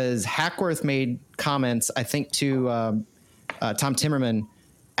because Hackworth made comments, I think to Tom Timmerman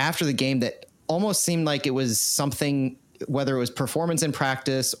after the game that almost seemed like it was something, whether it was performance in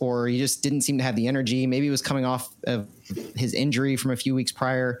practice or he just didn't seem to have the energy. Maybe he was coming off of his injury from a few weeks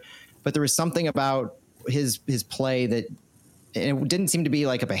prior. But there was something about his play that it didn't seem to be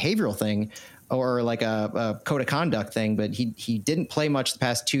like a behavioral thing or like a code of conduct thing. But he didn't play much the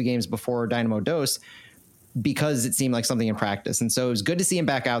past two games before Dynamo Dose because it seemed like something in practice. And so it was good to see him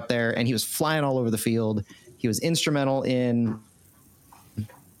back out there, and he was flying all over the field. He was instrumental in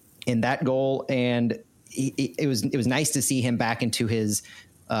that goal, and it was nice to see him back into his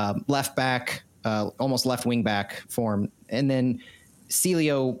left back, almost left wing back form, and then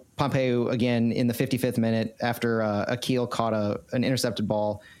Celio Pompeu again in the 55th minute after Akil caught an intercepted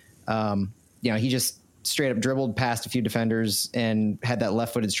ball. He just straight up dribbled past a few defenders and had that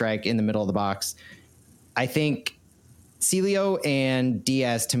left-footed strike in the middle of the box. I think Celio and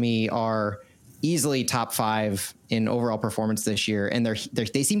Diaz to me are easily top 5 in overall performance this year, and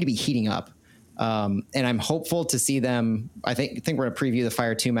they seem to be heating up. And I'm hopeful to see them. I think we're going to preview the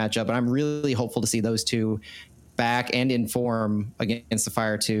Fire 2 matchup, but I'm really hopeful to see those two back and in form against the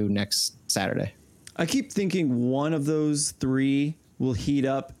Fire 2 next Saturday. I keep thinking one of those three will heat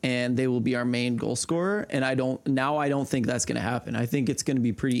up and they will be our main goal scorer. And I don't think that's going to happen. I think it's going to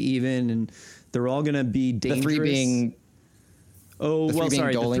be pretty even and they're all going to be dangerous. The three being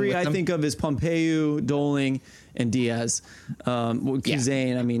the three I think of is Pompeu, Doling, and Diaz.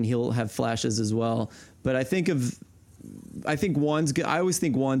 Kuzain, I mean, he'll have flashes as well. But I always think one's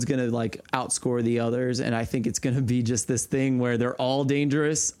going to like outscore the others. And I think it's going to be just this thing where they're all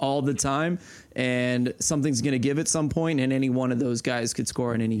dangerous all the time and something's going to give at some point and any one of those guys could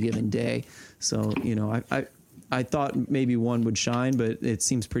score on any given day. So, I thought maybe one would shine, but it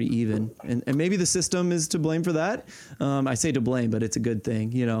seems pretty even. And maybe the system is to blame for that. I say to blame, but it's a good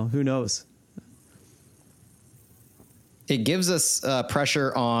thing. Who knows? It gives us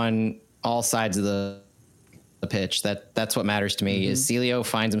pressure on all sides of the pitch. That's what matters to me. Is Celio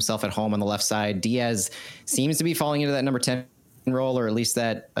finds himself at home on the left side. Diaz seems to be falling into that number 10 role, or at least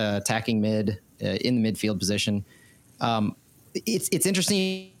that attacking mid in the midfield position. It's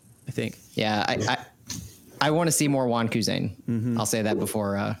interesting. I think. Yeah, I want to see more Juan Kuzain. I'll say that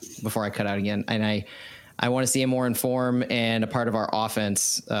before I cut out again. And I want to see him more in form and a part of our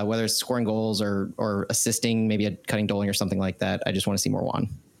offense, whether it's scoring goals or assisting, maybe a cutting Doling or something like that. I just want to see more Juan.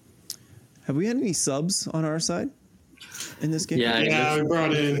 Have we had any subs on our side in this game? Yeah, we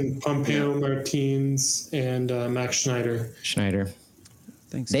brought in Pompeo, Martins, and Max Schneider.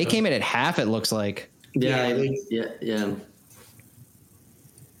 Thanks. They came in at half, it looks like. Yeah.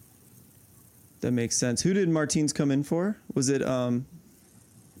 That makes sense. Who did Martins come in for? Was it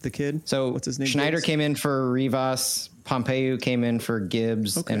the kid? So what's his name? Schneider Gibbs? came in for Rivas, Pompeu came in for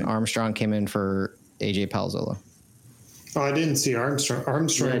Gibbs, and Armstrong came in for AJ Palazzola. Oh, I didn't see Armstrong.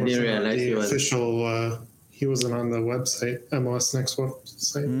 Armstrong was on the official. He wasn't on the website, MLS Next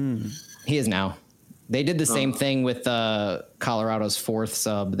website. He is now. They did the same thing with Colorado's fourth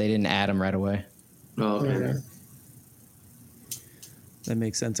sub. They didn't add him right away. Oh, okay. That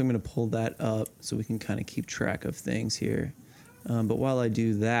makes sense. I'm going to pull that up so we can kind of keep track of things here. But while I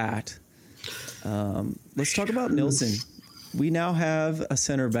do that, let's talk about Nilsson. We now have a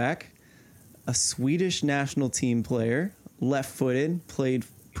center back, a Swedish national team player, left-footed, played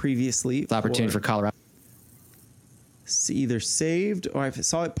previously. The opportunity for Colorado. Either saved or I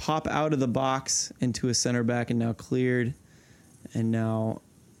saw it pop out of the box into a center back and now cleared. And now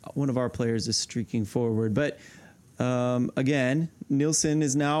one of our players is streaking forward. But again, Nilsson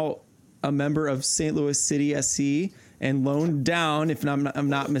is now a member of St. Louis City SC and loaned down, if I'm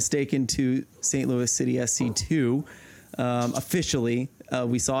not mistaken, to St. Louis City SC 2 officially.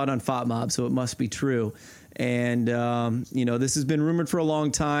 We saw it on FOTMob, so it must be true. And, this has been rumored for a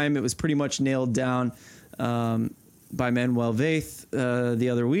long time. It was pretty much nailed down by Manuel Vaith the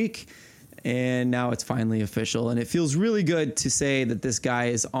other week. And now it's finally official. And it feels really good to say that this guy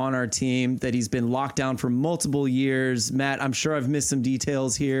is on our team, that he's been locked down for multiple years. Matt, I'm sure I've missed some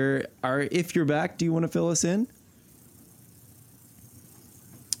details here. If you're back, do you want to fill us in?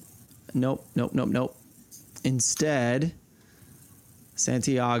 Nope. Instead,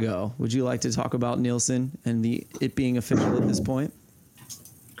 Santiago, would you like to talk about Nilsson and it being official at this point?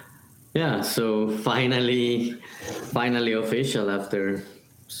 Yeah, so finally official after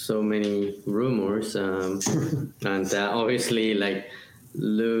so many rumors. And obviously, like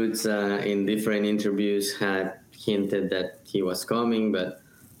Lutz in different interviews had hinted that he was coming, but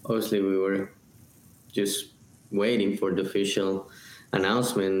obviously we were just waiting for the official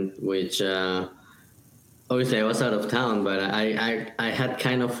announcement, which obviously I was out of town, but I had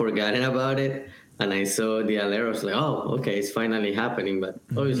kind of forgotten about it. And I saw the alert. I was like, oh, okay, it's finally happening. But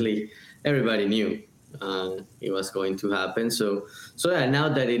obviously, everybody knew it was going to happen. So yeah, now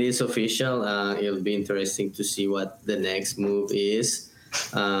that it is official, it'll be interesting to see what the next move is.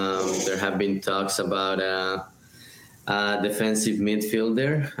 There have been talks about a defensive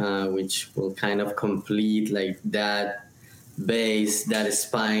midfielder, which will kind of complete like that base, that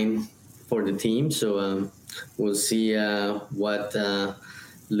spine for the team. So we'll see what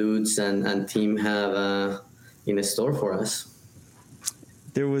Lutz and team have in store for us.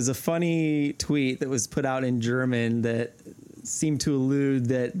 There was a funny tweet that was put out in German that seemed to allude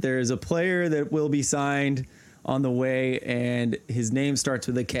that there's a player that will be signed on the way and his name starts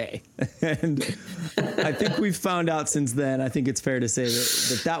with a K. And I think we've found out since then, I think it's fair to say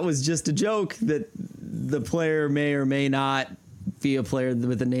that was just a joke, that the player may or may not be a player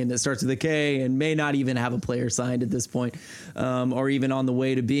with a name that starts with a K and may not even have a player signed at this point, or even on the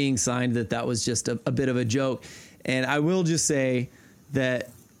way to being signed, that was just a bit of a joke. And I will just say that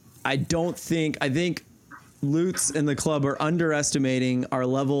I think Lutz and the club are underestimating our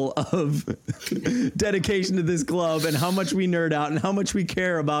level of dedication to this club and how much we nerd out and how much we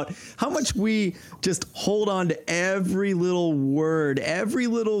care about, how much we just hold on to every little word, every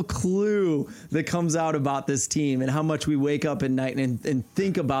little clue that comes out about this team, and how much we wake up at night and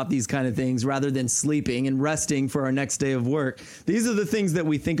think about these kind of things rather than sleeping and resting for our next day of work. These are the things that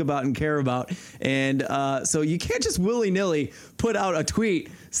we think about and care about. And so you can't just willy-nilly put out a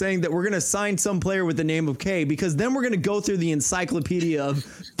tweet saying that we're going to sign some player with the name of K, because then we're going to go through the encyclopedia of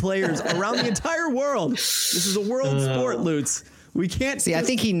players around the entire world. This is a world sport, Lutz. We can't see. I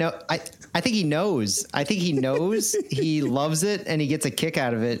think he knows. I think he knows. I think he knows. He loves it, and he gets a kick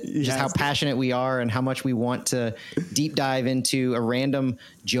out of it. Just how passionate we are, and how much we want to deep dive into a random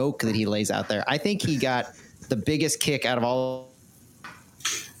joke that he lays out there. I think he got the biggest kick out of all.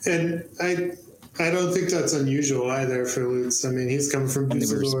 And I don't think that's unusual either for Lutz. I mean, he's come from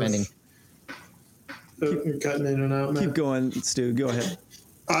Düsseldorf. You're cutting in and out, man. Keep going, Stu. Go ahead.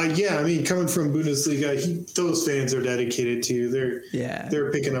 Yeah, I mean, coming from Bundesliga, those fans are dedicated to you.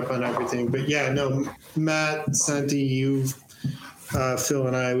 They're picking up on everything. But yeah, no, Matt, Santi, you, Phil,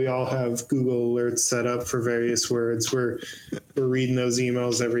 and I, we all have Google alerts set up for various words. We're reading those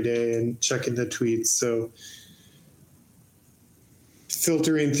emails every day and checking the tweets. So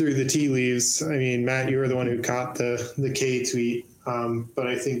filtering through the tea leaves. I mean, Matt, you were the one who caught the K tweet, but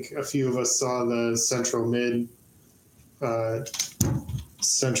I think a few of us saw the central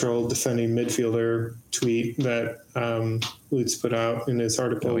defending midfielder tweet that Lutz put out in his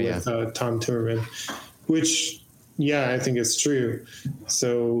article with Tom Timmerman, which, I think it's true.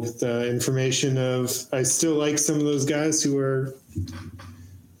 So the information of, I still like some of those guys who are,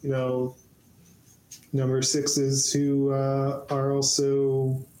 number sixes who are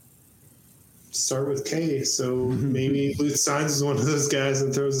also start with K. So maybe Lutz signs as one of those guys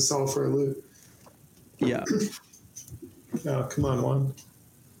and throws us all for a loop. Yeah. Oh, come on, Juan.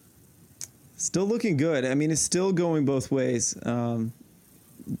 Still looking good. I mean, it's still going both ways.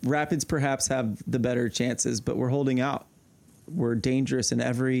 Rapids perhaps have the better chances, but we're holding out. we're dangerous, and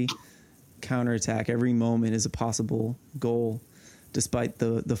every counterattack, every moment is a possible goal, despite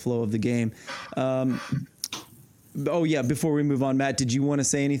the flow of the game. Oh yeah, before we move on, Matt, did you want to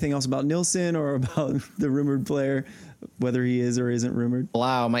say anything else about Nilsson or about the rumored player, whether he is or isn't rumored?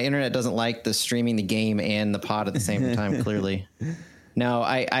 Wow, my internet doesn't like the streaming the game and the pod at the same time, clearly. No,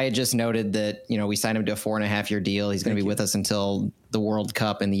 I just noted that, we signed him to a 4.5-year deal. He's going to be with us until the World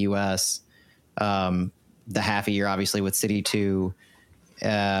Cup in the U.S. The half a year, obviously, with City 2.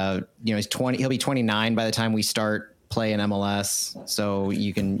 He's 20. He'll be 29 by the time we start play in MLS. So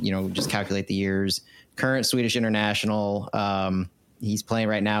you can, just calculate the years. Current Swedish international. He's playing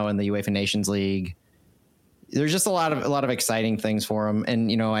right now in the UEFA Nations League. There's just a lot of exciting things for him. And,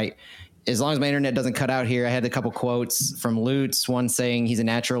 as long as my internet doesn't cut out here, I had a couple quotes from Lutz, one saying he's a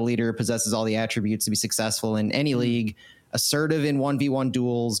natural leader, possesses all the attributes to be successful in any league, assertive in 1v1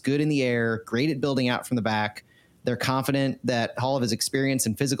 duels, good in the air, great at building out from the back. They're confident that all of his experience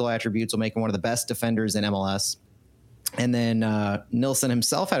and physical attributes will make him one of the best defenders in MLS. And then Nilsson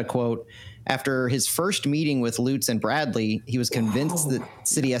himself had a quote. After his first meeting with Lutz and Bradley, he was convinced that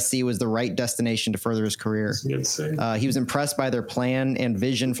City SC was the right destination to further his career. He was impressed by their plan and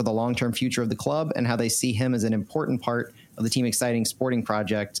vision for the long-term future of the club and how they see him as an important part of the team exciting sporting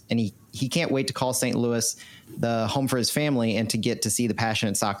project. And he can't wait to call St. Louis the home for his family and to get to see the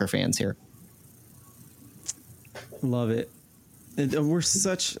passionate soccer fans here. Love it. We're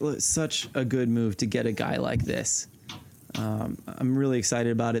such a good move to get a guy like this. I'm really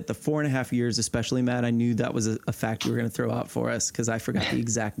excited about it. The 4.5 years, especially, Matt, I knew that was a fact you were going to throw out for us because I forgot the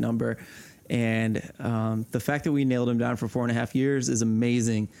exact number. And the fact that we nailed him down for 4.5 years is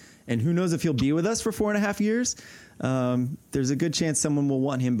amazing. And who knows if he'll be with us for 4.5 years. There's a good chance someone will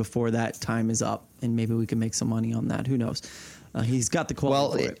want him before that time is up, and maybe we can make some money on that. Who knows? He's got the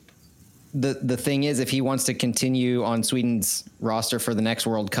quality for it. The thing is, if he wants to continue on Sweden's roster for the next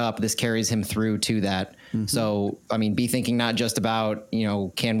World Cup, this carries him through to that. Mm-hmm. So, be thinking not just about,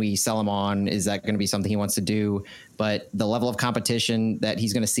 can we sell him on? Is that going to be something he wants to do? But the level of competition that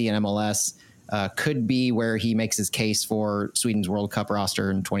he's going to see in MLS could be where he makes his case for Sweden's World Cup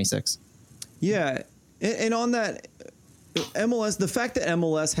roster in 26. Yeah. And on that, MLS, the fact that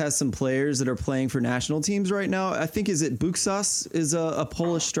MLS has some players that are playing for national teams right now, I think, is it Buksas is a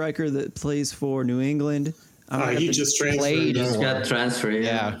Polish striker that plays for New England. He just transferred. Just got transferred.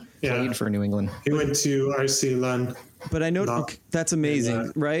 Yeah. Played for New England. He went to RC Lund. But I know that's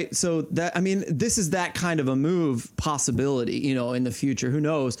amazing, right? So this is that kind of a move possibility, in the future. Who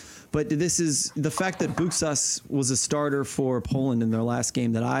knows? But this is the fact that Buksas was a starter for Poland in their last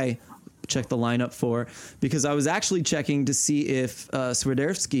game that I checked the lineup for, because I was actually checking to see if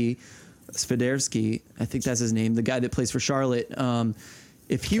Swiderski, I think that's his name, the guy that plays for Charlotte,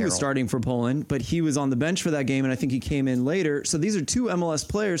 if he was starting for Poland, but he was on the bench for that game, and I think he came in later. So these are two MLS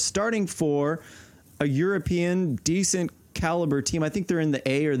players starting for a European decent caliber team. I think they're in the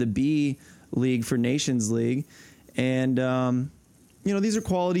A or the B league for Nations League. And, these are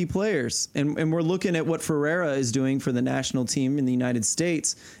quality players. And we're looking at what Ferreira is doing for the national team in the United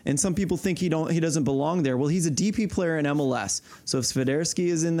States. And some people think he doesn't belong there. Well, he's a DP player in MLS. So if Swiderski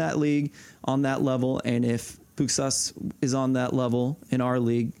is in that league on that level, and if Buksas is on that level in our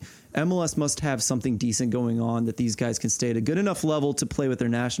league, MLS must have something decent going on that these guys can stay at a good enough level to play with their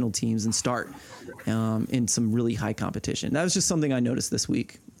national teams and start in some really high competition. That was just something I noticed this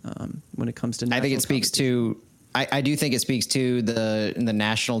week when it comes to national I think it speaks to I do think it speaks to the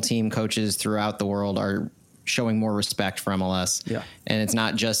national team coaches throughout the world are showing more respect for MLS. Yeah. And it's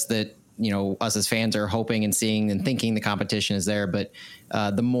not just that, us as fans are hoping and seeing and thinking the competition is there, but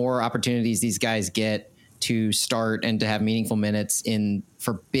the more opportunities these guys get to start and to have meaningful minutes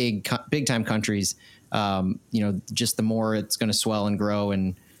for big time countries, just the more it's going to swell and grow.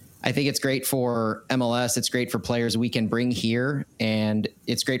 And I think it's great for MLS. It's great for players we can bring here, and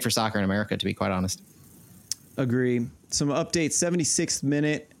it's great for soccer in America, to be quite honest. Agree. Some updates. 76th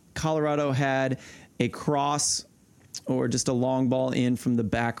minute, Colorado had a cross or just a long ball in from the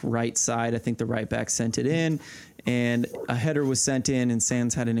back right side. I think the right back sent it in, and a header was sent in, and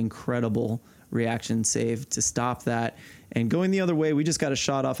Sands had an incredible reaction save to stop that. And going the other way, we just got a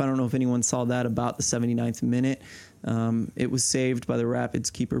shot off. I don't know if anyone saw that about the 79th minute. It was saved by the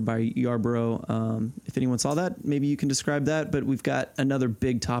Rapids keeper by Yarborough. If anyone saw that, maybe you can describe that. But we've got another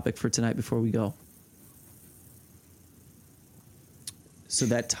big topic for tonight before we go. So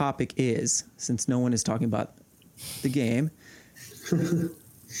that topic is, since no one is talking about the game,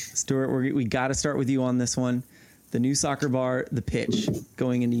 Stuart, we got to start with you on this one. The new soccer bar, the pitch,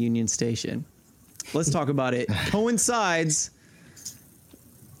 going into Union Station. Let's talk about it. Coincides,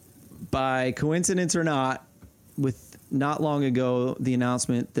 by coincidence or not, with not long ago, the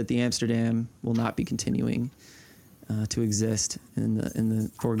announcement that the Amsterdam will not be continuing to exist in the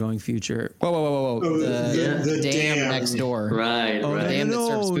foregoing future. Whoa. Oh, The dam next door. Right, Oh, right. Dam that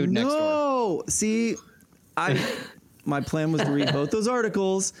serves food next door. See, my plan was to read both those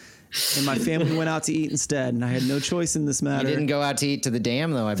articles, and my family went out to eat instead, and I had no choice in this matter. You didn't go out to eat to the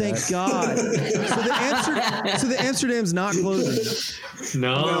dam, though, I bet. Thank God. So the Amsterdam's not closing.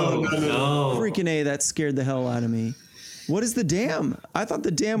 No. Freaking A, that scared the hell out of me. What is the dam? I thought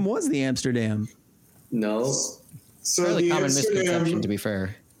the dam was the Amsterdam. No. So Fairly the common Amsterdam, misconception, to be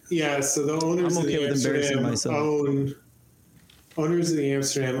fair. yeah. So the owners I'm of okay the with embarrassing Amsterdam myself. owners of the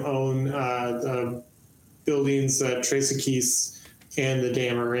Amsterdam own the buildings that Tracy Keys and the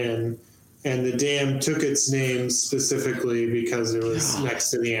dam are in, and the dam took its name specifically because it was next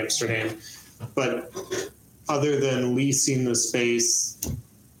to the Amsterdam. But other than leasing the space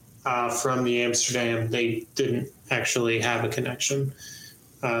from the Amsterdam, they didn't actually have a connection.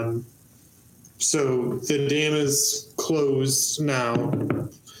 So the dam is closed now,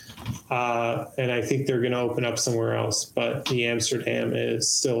 and I think they're going to open up somewhere else. But the Amsterdam is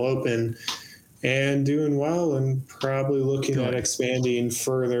still open and doing well, and probably looking at expanding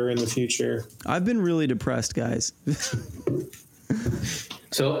further in the future. I've been really depressed, guys.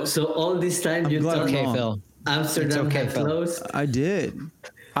 So all this time you glad thought I'm Okay, wrong. Phil. Amsterdam It's okay, had Phil. closed? I did.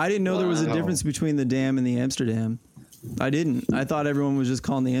 I didn't know there was a Wow. difference between the dam and the Amsterdam. I didn't. I thought everyone was just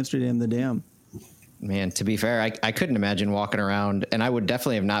calling the Amsterdam the dam. Man, to be fair, I couldn't imagine walking around, and I would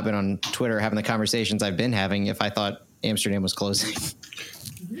definitely have not been on Twitter having the conversations I've been having if I thought Amsterdam was closing.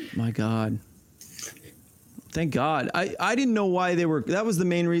 My God. Thank God. I didn't know why they were. That was the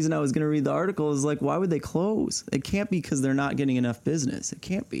main reason I was going to read the article, is like, why would they close? It can't be because they're not getting enough business. It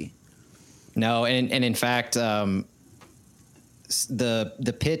can't be. No, and in fact, the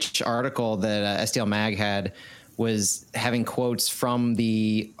pitch article that STL Mag had was having quotes from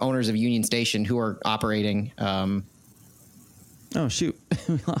the owners of Union Station who are operating. Oh, shoot.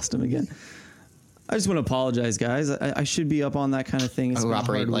 We lost him again. I just want to apologize, guys. I should be up on that kind of thing. It's Who been a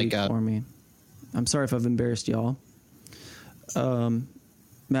operate hard like week a- for me. I'm sorry if I've embarrassed y'all.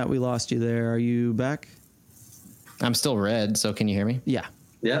 Matt, we lost you there. Are you back? I'm still red, so can you hear me? Yeah.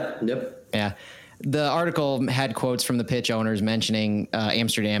 Yep. Yeah. The article had quotes from the pitch owners mentioning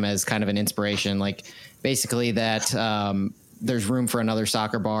Amsterdam as kind of an inspiration, like basically that there's room for another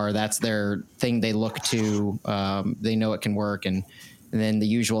soccer bar. That's their thing they look to. They know it can work. And then the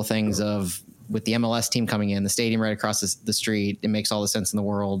usual things of with the MLS team coming in, the stadium right across the street, it makes all the sense in the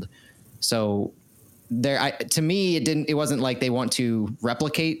world. So to me, it wasn't like they want to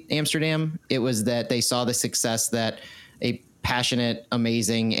replicate Amsterdam. It was that they saw the success that a passionate,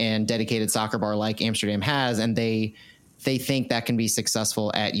 amazing, and dedicated soccer bar like Amsterdam has, and they think that can be successful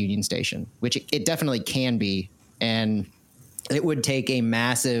at Union Station, which it definitely can be. And it would take a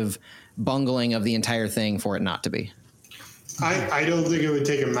massive bungling of the entire thing for it not to be. I don't think it would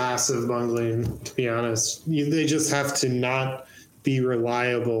take a massive bungling, to be honest. They just have to not be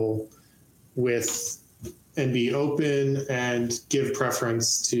reliable with and be open and give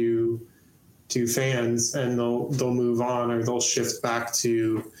preference to fans, and they'll move on, or they'll shift back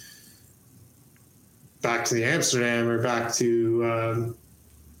to the Amsterdam or back to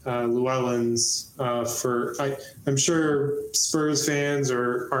Llewellyn's. I'm sure Spurs fans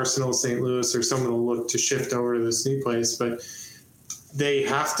or Arsenal St. Louis or someone will look to shift over to this new place, but they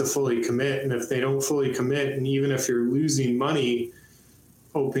have to fully commit. And if they don't fully commit, and even if you're losing money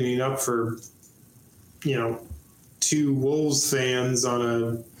opening up for, 2 Wolves fans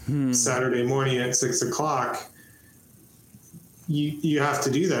on a Saturday morning at 6:00, you have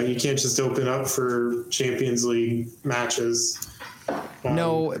to do that. You can't just open up for Champions League matches.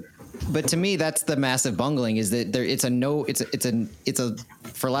 No, but to me, that's the massive bungling. Is that it's a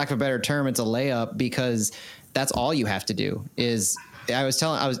for lack of a better term, it's a layup, because that's all you have to do. I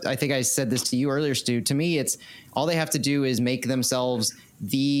think I said this to you earlier, Stu. To me, it's all they have to do is make themselves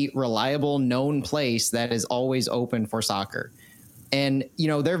the reliable, known place that is always open for soccer. And,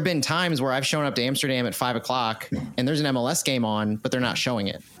 there have been times where I've shown up to Amsterdam at 5:00 and there's an MLS game on, but they're not showing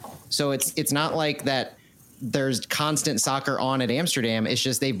it. So it's not like that there's constant soccer on at Amsterdam. It's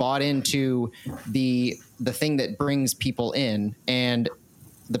just they bought into the thing that brings people in. And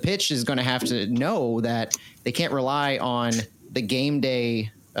the pitch is going to have to know that they can't rely on the game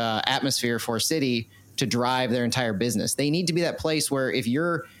day atmosphere for City to drive their entire business. They need to be that place where if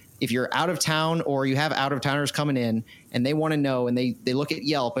you're out of town or you have out of towners coming in and they want to know, and they look at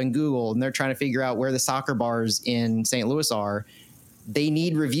Yelp and Google and they're trying to figure out where the soccer bars in St. Louis are, they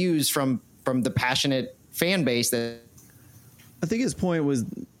need reviews from the passionate fan base. That I think his point was,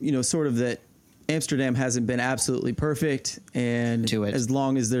 sort of that Amsterdam hasn't been absolutely perfect, and as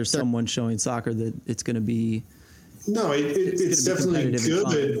long as there's someone showing soccer, that it's going to be. No, it's definitely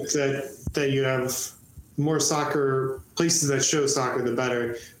good that you have more soccer places that show soccer, the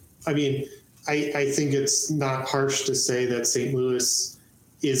better. I mean, I think it's not harsh to say that St. Louis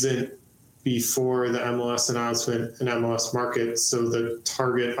isn't before the MLS announcement and MLS market, so the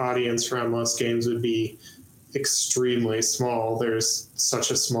target audience for MLS games would be extremely small. There's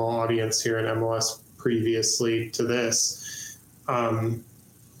such a small audience here in MLS previously to this.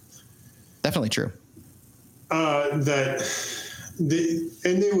 Definitely true. And they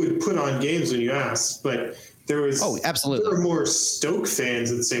would put on games when you asked, but absolutely. There were more Stoke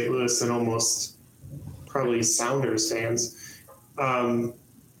fans in St. Louis than almost probably Sounders fans. And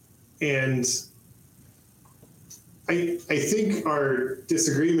I think our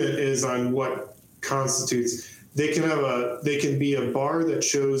disagreement is on what constitutes. They can be a bar that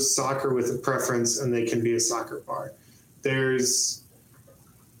shows soccer with a preference, and they can be a soccer bar.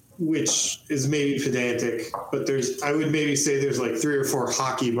 Which is maybe pedantic, but I would maybe say there's like 3 or 4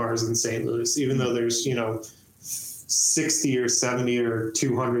 hockey bars in St. Louis, even though there's 60 or 70 or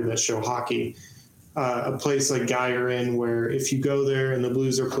 200 that show hockey. A place like Guyrin, where if you go there and the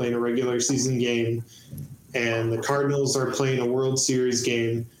Blues are playing a regular season game and the Cardinals are playing a World Series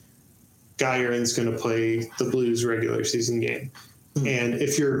game, Guyrin's going to play the Blues regular season game. And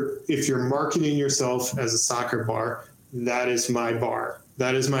if you're marketing yourself as a soccer bar, that is my bar.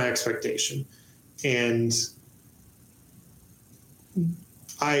 That is my expectation. And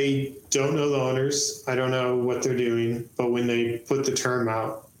I don't know the owners. I don't know what they're doing. But when they put the term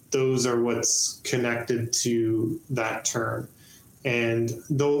out, those are what's connected to that term. And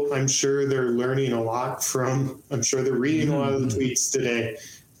though I'm sure they're learning a lot I'm sure they're reading a lot of the tweets today,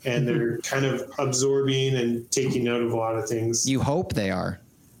 and they're kind of absorbing and taking note of a lot of things. You hope they are.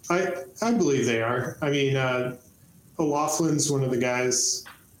 I believe they are. I mean, O'Loughlin's one of the guys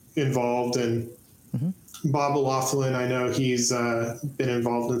involved, and Bob O'Loughlin, I know he's been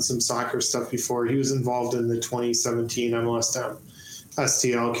involved in some soccer stuff before. He was involved in the 2017 MLS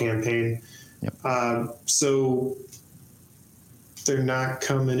STL campaign. Yep. So they're not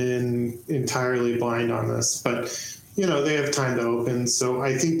coming in entirely blind on this, but they have time to open. So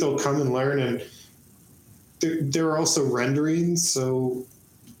I think they'll come and learn, and there are also renderings. So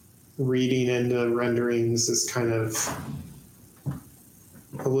reading into renderings is kind of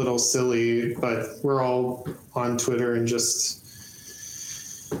a little silly, but we're all on Twitter and just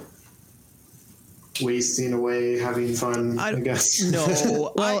wasting away, having fun, I guess.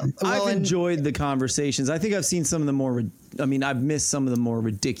 No, I've enjoyed the conversations. I think I've seen some of the more, I've missed some of the more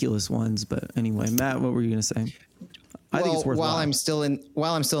ridiculous ones, but anyway, Matt, what were you going to say? I think it's worthwhile. While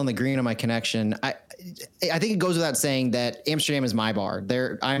I'm still in the green on my connection, I think it goes without saying that Amsterdam is my bar.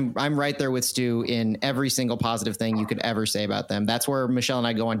 I'm right there with Stu in every single positive thing you could ever say about them. That's where Michelle and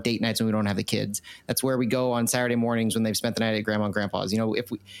I go on date nights when we don't have the kids. That's where we go on Saturday mornings when they've spent the night at Grandma and Grandpa's.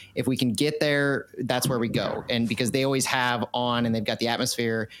 If we can get there, that's where we go. And because they always have on, and they've got the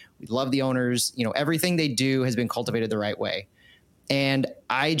atmosphere. We love the owners. Everything they do has been cultivated the right way. And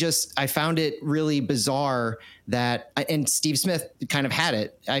I found it really bizarre that, and Steve Smith kind of had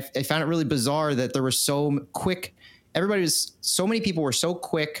it. I found it really bizarre that there was so many people were so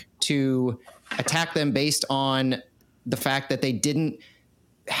quick to attack them based on the fact that they didn't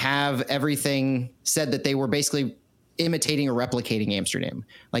have everything said, that they were basically imitating or replicating Amsterdam.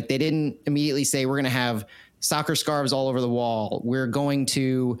 Like, they didn't immediately say, we're going to have soccer scarves all over the wall. We're going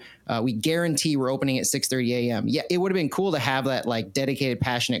to, we guarantee we're opening at 6:30 a.m. Yeah, it would have been cool to have that, like, dedicated,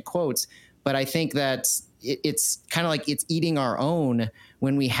 passionate quotes. But I think that it's kind of like it's eating our own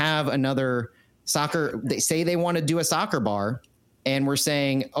when we have another soccer. They say they want to do a soccer bar, and we're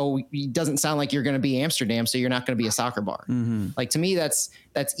saying, oh, it doesn't sound like you're going to be Amsterdam, so you're not going to be a soccer bar. Mm-hmm. Like, to me, that's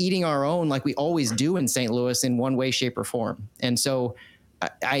eating our own, like we always do in St. Louis in one way, shape, or form. And so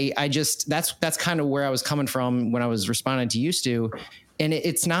I just, that's kind of where I was coming from when I was responding to you, Stu. And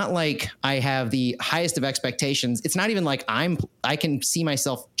it's not like I have the highest of expectations. It's not even like I can see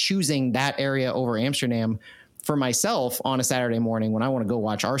myself choosing that area over Amsterdam for myself on a Saturday morning when I want to go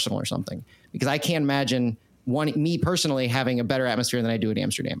watch Arsenal or something, because I can't imagine me personally having a better atmosphere than I do at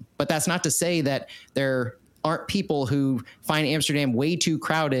Amsterdam. But that's not to say that there aren't people who find Amsterdam way too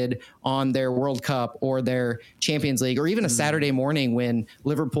crowded on their World Cup or their Champions League, or even a Saturday morning when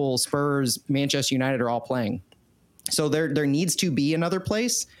Liverpool, Spurs, Manchester United are all playing. So there needs to be another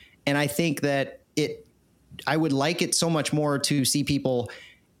place. And I think that I would like it so much more to see people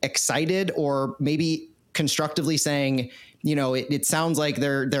excited, or maybe constructively saying, it sounds like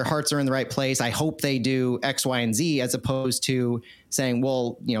their hearts are in the right place. I hope they do X, Y, and Z, as opposed to saying,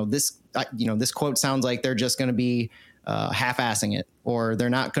 well, this this quote sounds like they're just going to be half-assing it, or they're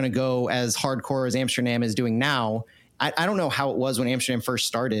not going to go as hardcore as Amsterdam is doing now. I don't know how it was when Amsterdam first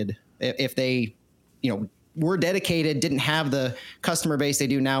started. If they, were dedicated, didn't have the customer base they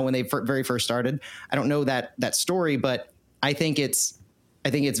do now when they very first started. I don't know that story, but I think it's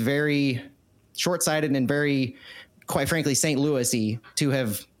very short-sighted and very, quite frankly, St. Louis-y to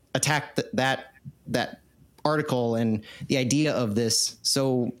have attacked that article and the idea of this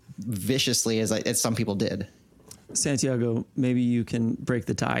so viciously as some people did. Santiago, maybe you can break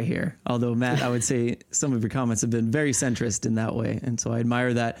the tie here. Although, Matt, I would say some of your comments have been very centrist in that way. And so I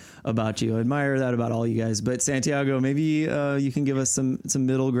admire that about you. I admire that about all you guys. But Santiago, maybe you can give us some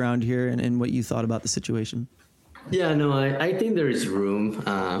middle ground here and what you thought about the situation. Yeah, no, I think there is room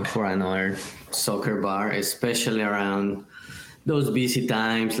for another soccer bar, especially around those busy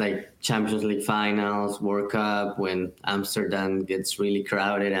times like Champions League finals, World Cup, when Amsterdam gets really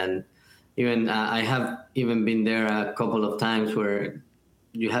crowded. And even I have even been there a couple of times where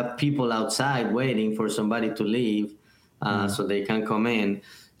you have people outside waiting for somebody to leave so they can come in.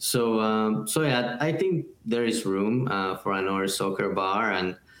 So yeah, I think there is room for another soccer bar.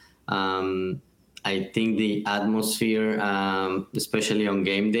 And I think the atmosphere, especially on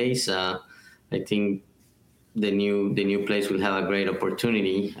game days, I think the new place will have a great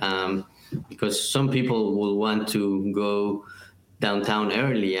opportunity because some people will want to go downtown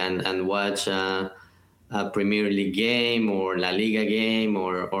early and watch a Premier League game or La Liga game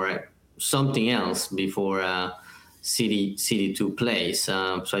or something else before City 2 plays.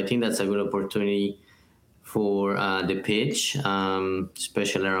 So I think that's a good opportunity for the pitch,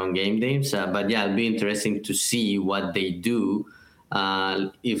 especially around game days. But yeah, it'll be interesting to see what they do.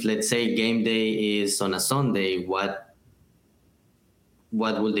 If, let's say, game day is on a Sunday, what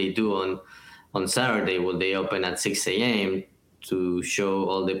will they do on Saturday? Will they open at 6 a.m. to show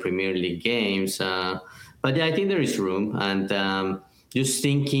all the Premier League games? But yeah, I think there is room. And just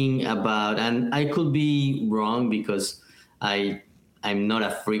thinking about, and I could be wrong because I'm not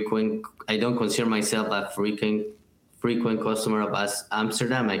a frequent, I don't consider myself a frequent customer of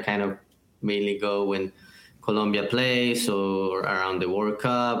Amsterdam. I kind of mainly go when Colombia plays or around the World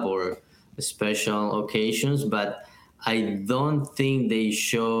Cup or special occasions, but I don't think they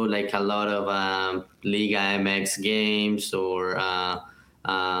show like a lot of Liga MX games or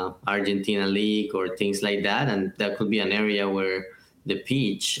Argentina League or things like that. And that could be an area where the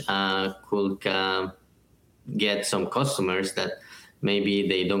pitch could get some customers that maybe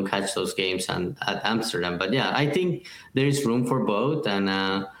they don't catch those games at Amsterdam. But yeah, I think there is room for both. And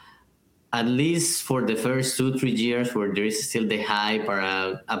at least for the first 2-3 years where there is still the hype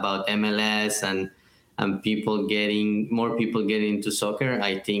about MLS and more people getting into soccer,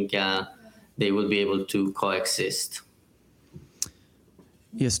 I think they will be able to coexist.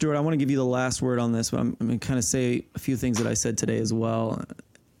 Yeah, Stuart, I want to give you the last word on this, but I'm going to kind of say a few things that I said today as well.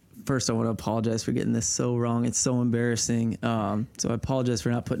 First, I want to apologize for getting this so wrong. It's so embarrassing. So I apologize for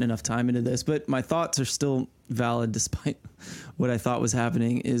not putting enough time into this, but my thoughts are still valid despite what I thought was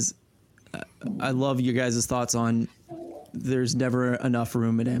happening. I love you guys' thoughts on there's never enough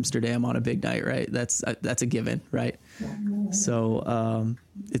room in Amsterdam on a big night, right? That's a given, right? So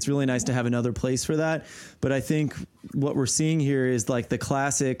it's really nice to have another place for that. But I think what we're seeing here is like the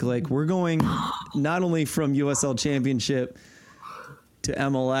classic, like we're going not only from USL Championship to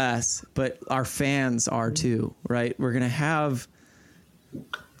MLS, but our fans are too, right? We're going to have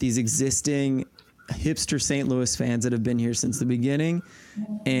these existing hipster St. Louis fans that have been here since the beginning.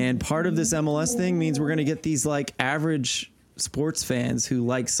 And part of this MLS thing means we're going to get these like average sports fans who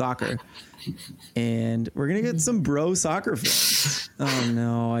like soccer. And we're going to get some bro soccer fans. Oh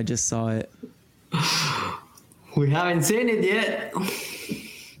no, I just saw it. We haven't seen it yet.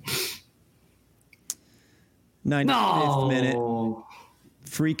 95th minute.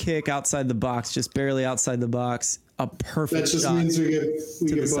 Free kick outside the box, just barely outside the box. A perfect shot. That just shot means we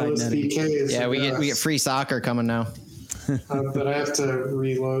get bonus PKs. Yeah, we get free soccer coming now. But I have to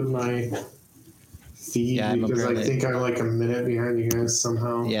reload my feed because I think I'm like a minute behind you guys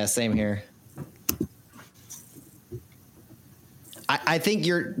somehow. Yeah, same here. I think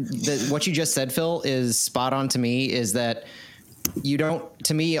what you just said, Phil, is spot on to me, is that you don't,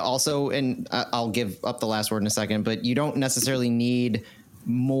 to me also, and I'll give up the last word in a second, but you don't necessarily need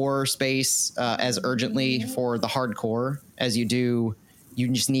more space as urgently for the hardcore as you do. You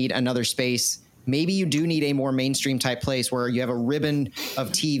just need another space. Maybe you do need a more mainstream type place where you have a ribbon of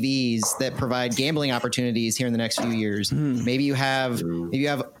TVs that provide gambling opportunities here in the next few years. Maybe you have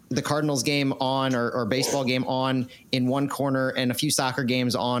the Cardinals game on or baseball game on in one corner and a few soccer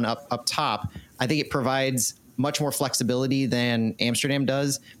games on up top. I think it provides much more flexibility than Amsterdam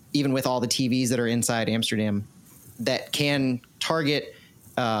does. even with all the TVs that are inside Amsterdam, that can target.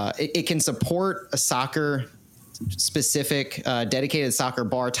 It can support a soccer specific, dedicated soccer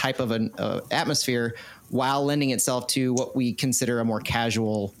bar type of an atmosphere, while lending itself to what we consider a more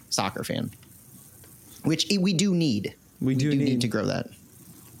casual soccer fan, which we do need. We do need to grow that.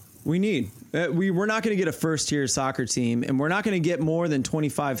 We need. We're not going to get a first-tier soccer team, and we're not going to get more than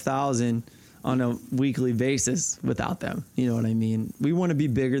 25,000 on a weekly basis without them. You know what I mean? We want to be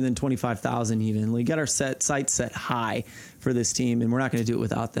bigger than 25,000 even. We got our sights set high for this team, and we're not going to do it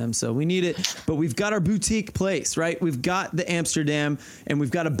without them. So we need it, but we've got our boutique place, right? We've got the Amsterdam, and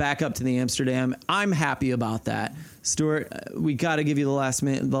we've got to back up to the Amsterdam. I'm happy about that. Stuart, we got to give you the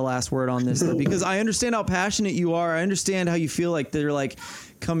last word on this, though, because I understand how passionate you are. I understand how you feel like they're like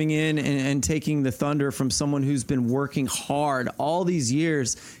coming in and taking the thunder from someone who's been working hard all these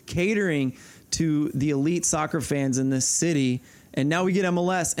years, catering to the elite soccer fans in this city. And now we get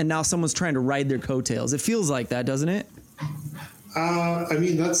MLS, and now someone's trying to ride their coattails. It feels like that, doesn't it? I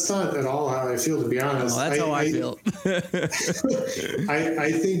mean, that's not at all how I feel, to be honest. Oh, that's how I feel.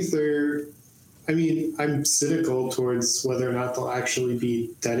 I think I'm cynical towards whether or not they'll actually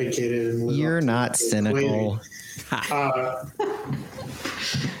be dedicated. And you're not cynical.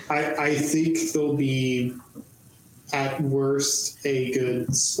 I think they'll be, at worst, a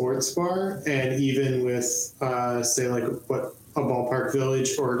good sports bar, and even with, say, like what a Ballpark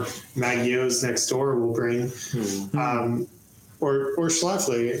Village or Maggio's next door will bring, or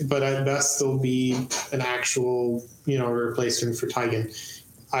Schlafly, but at best they'll be an actual, replacement for Tigan.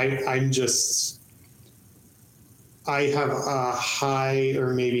 I have a high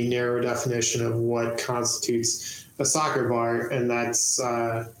or maybe narrow definition of what constitutes a soccer bar, and that's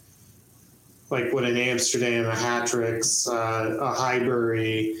like what an Amsterdam, a Hattrick's, a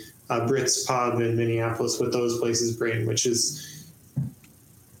Highbury, a Brits Pub in Minneapolis, what those places bring, which is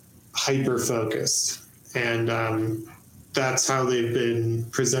hyper focused, and that's how they've been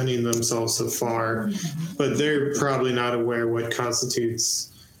presenting themselves so far. But they're probably not aware what constitutes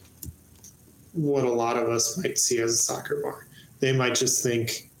what a lot of us might see as a soccer bar. They might just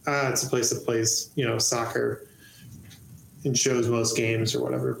think, it's a place that plays, soccer and shows most games or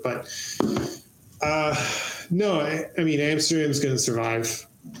whatever. But no, I mean, Amsterdam's going to survive.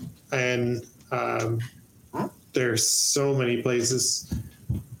 And there's so many places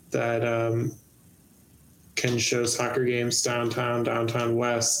that can show soccer games downtown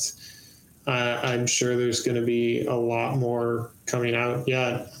west. I'm sure there's going to be a lot more coming out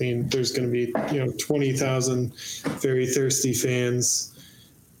yet. I mean, there's going to be 20,000 very thirsty fans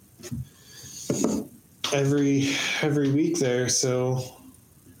every week there. So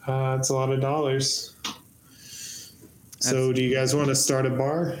it's a lot of dollars. So do you guys want to start a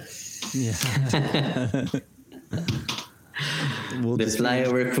bar? Yeah. The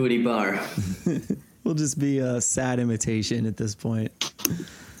Flyover Footy bar. We'll just be a sad imitation at this point.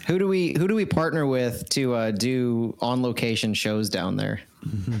 Who do we partner with to do on location shows down there?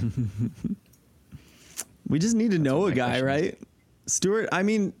 We just need to know a guy, right? Stuart, I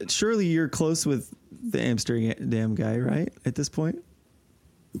mean, surely you're close with the Amsterdam guy, right? At this point?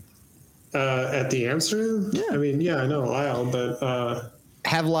 At the Amsterdam? Yeah. I mean, yeah, I know Lyle, but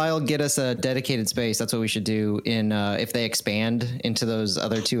have Lyle get us a dedicated space. That's what we should do in if they expand into those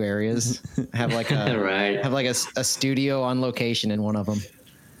other two areas. Have like a have like a studio on location in one of them.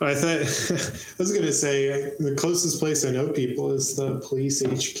 I was going to say the closest place I know people is the police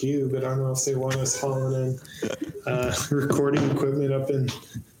HQ, but I don't know if they want us hauling in recording equipment up in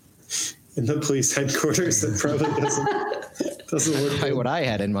the police headquarters. That probably doesn't look quite what I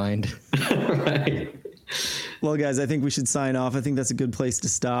had in mind. Right. Well, guys, I think we should sign off. I think that's a good place to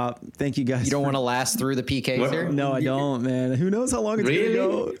stop. Thank you, guys. You don't want to last through the PKs here? No, I don't, man. Who knows how long it's going to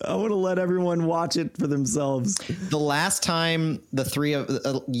go? I want to let everyone watch it for themselves. The last time the three of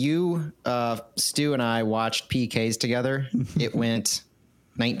you, Stu, and I watched PKs together, it went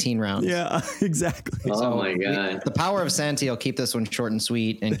 19 rounds. Yeah, exactly. Oh, my God. The power of Santi will keep this one short and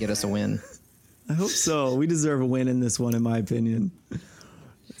sweet and get us a win. I hope so. We deserve a win in this one, in my opinion.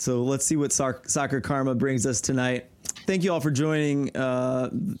 So let's see what Soccer Karma brings us tonight. Thank you all for joining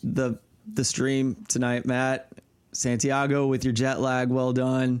the stream tonight, Matt. Santiago with your jet lag, well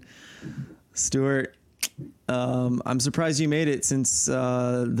done. Stuart, I'm surprised you made it since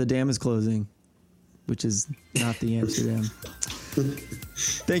the dam is closing, which is not the Amsterdam.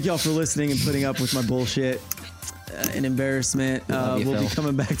 Thank you all for listening and putting up with my bullshit and embarrassment. We'll be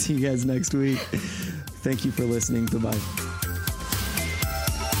coming back to you guys next week. Thank you for listening. Goodbye.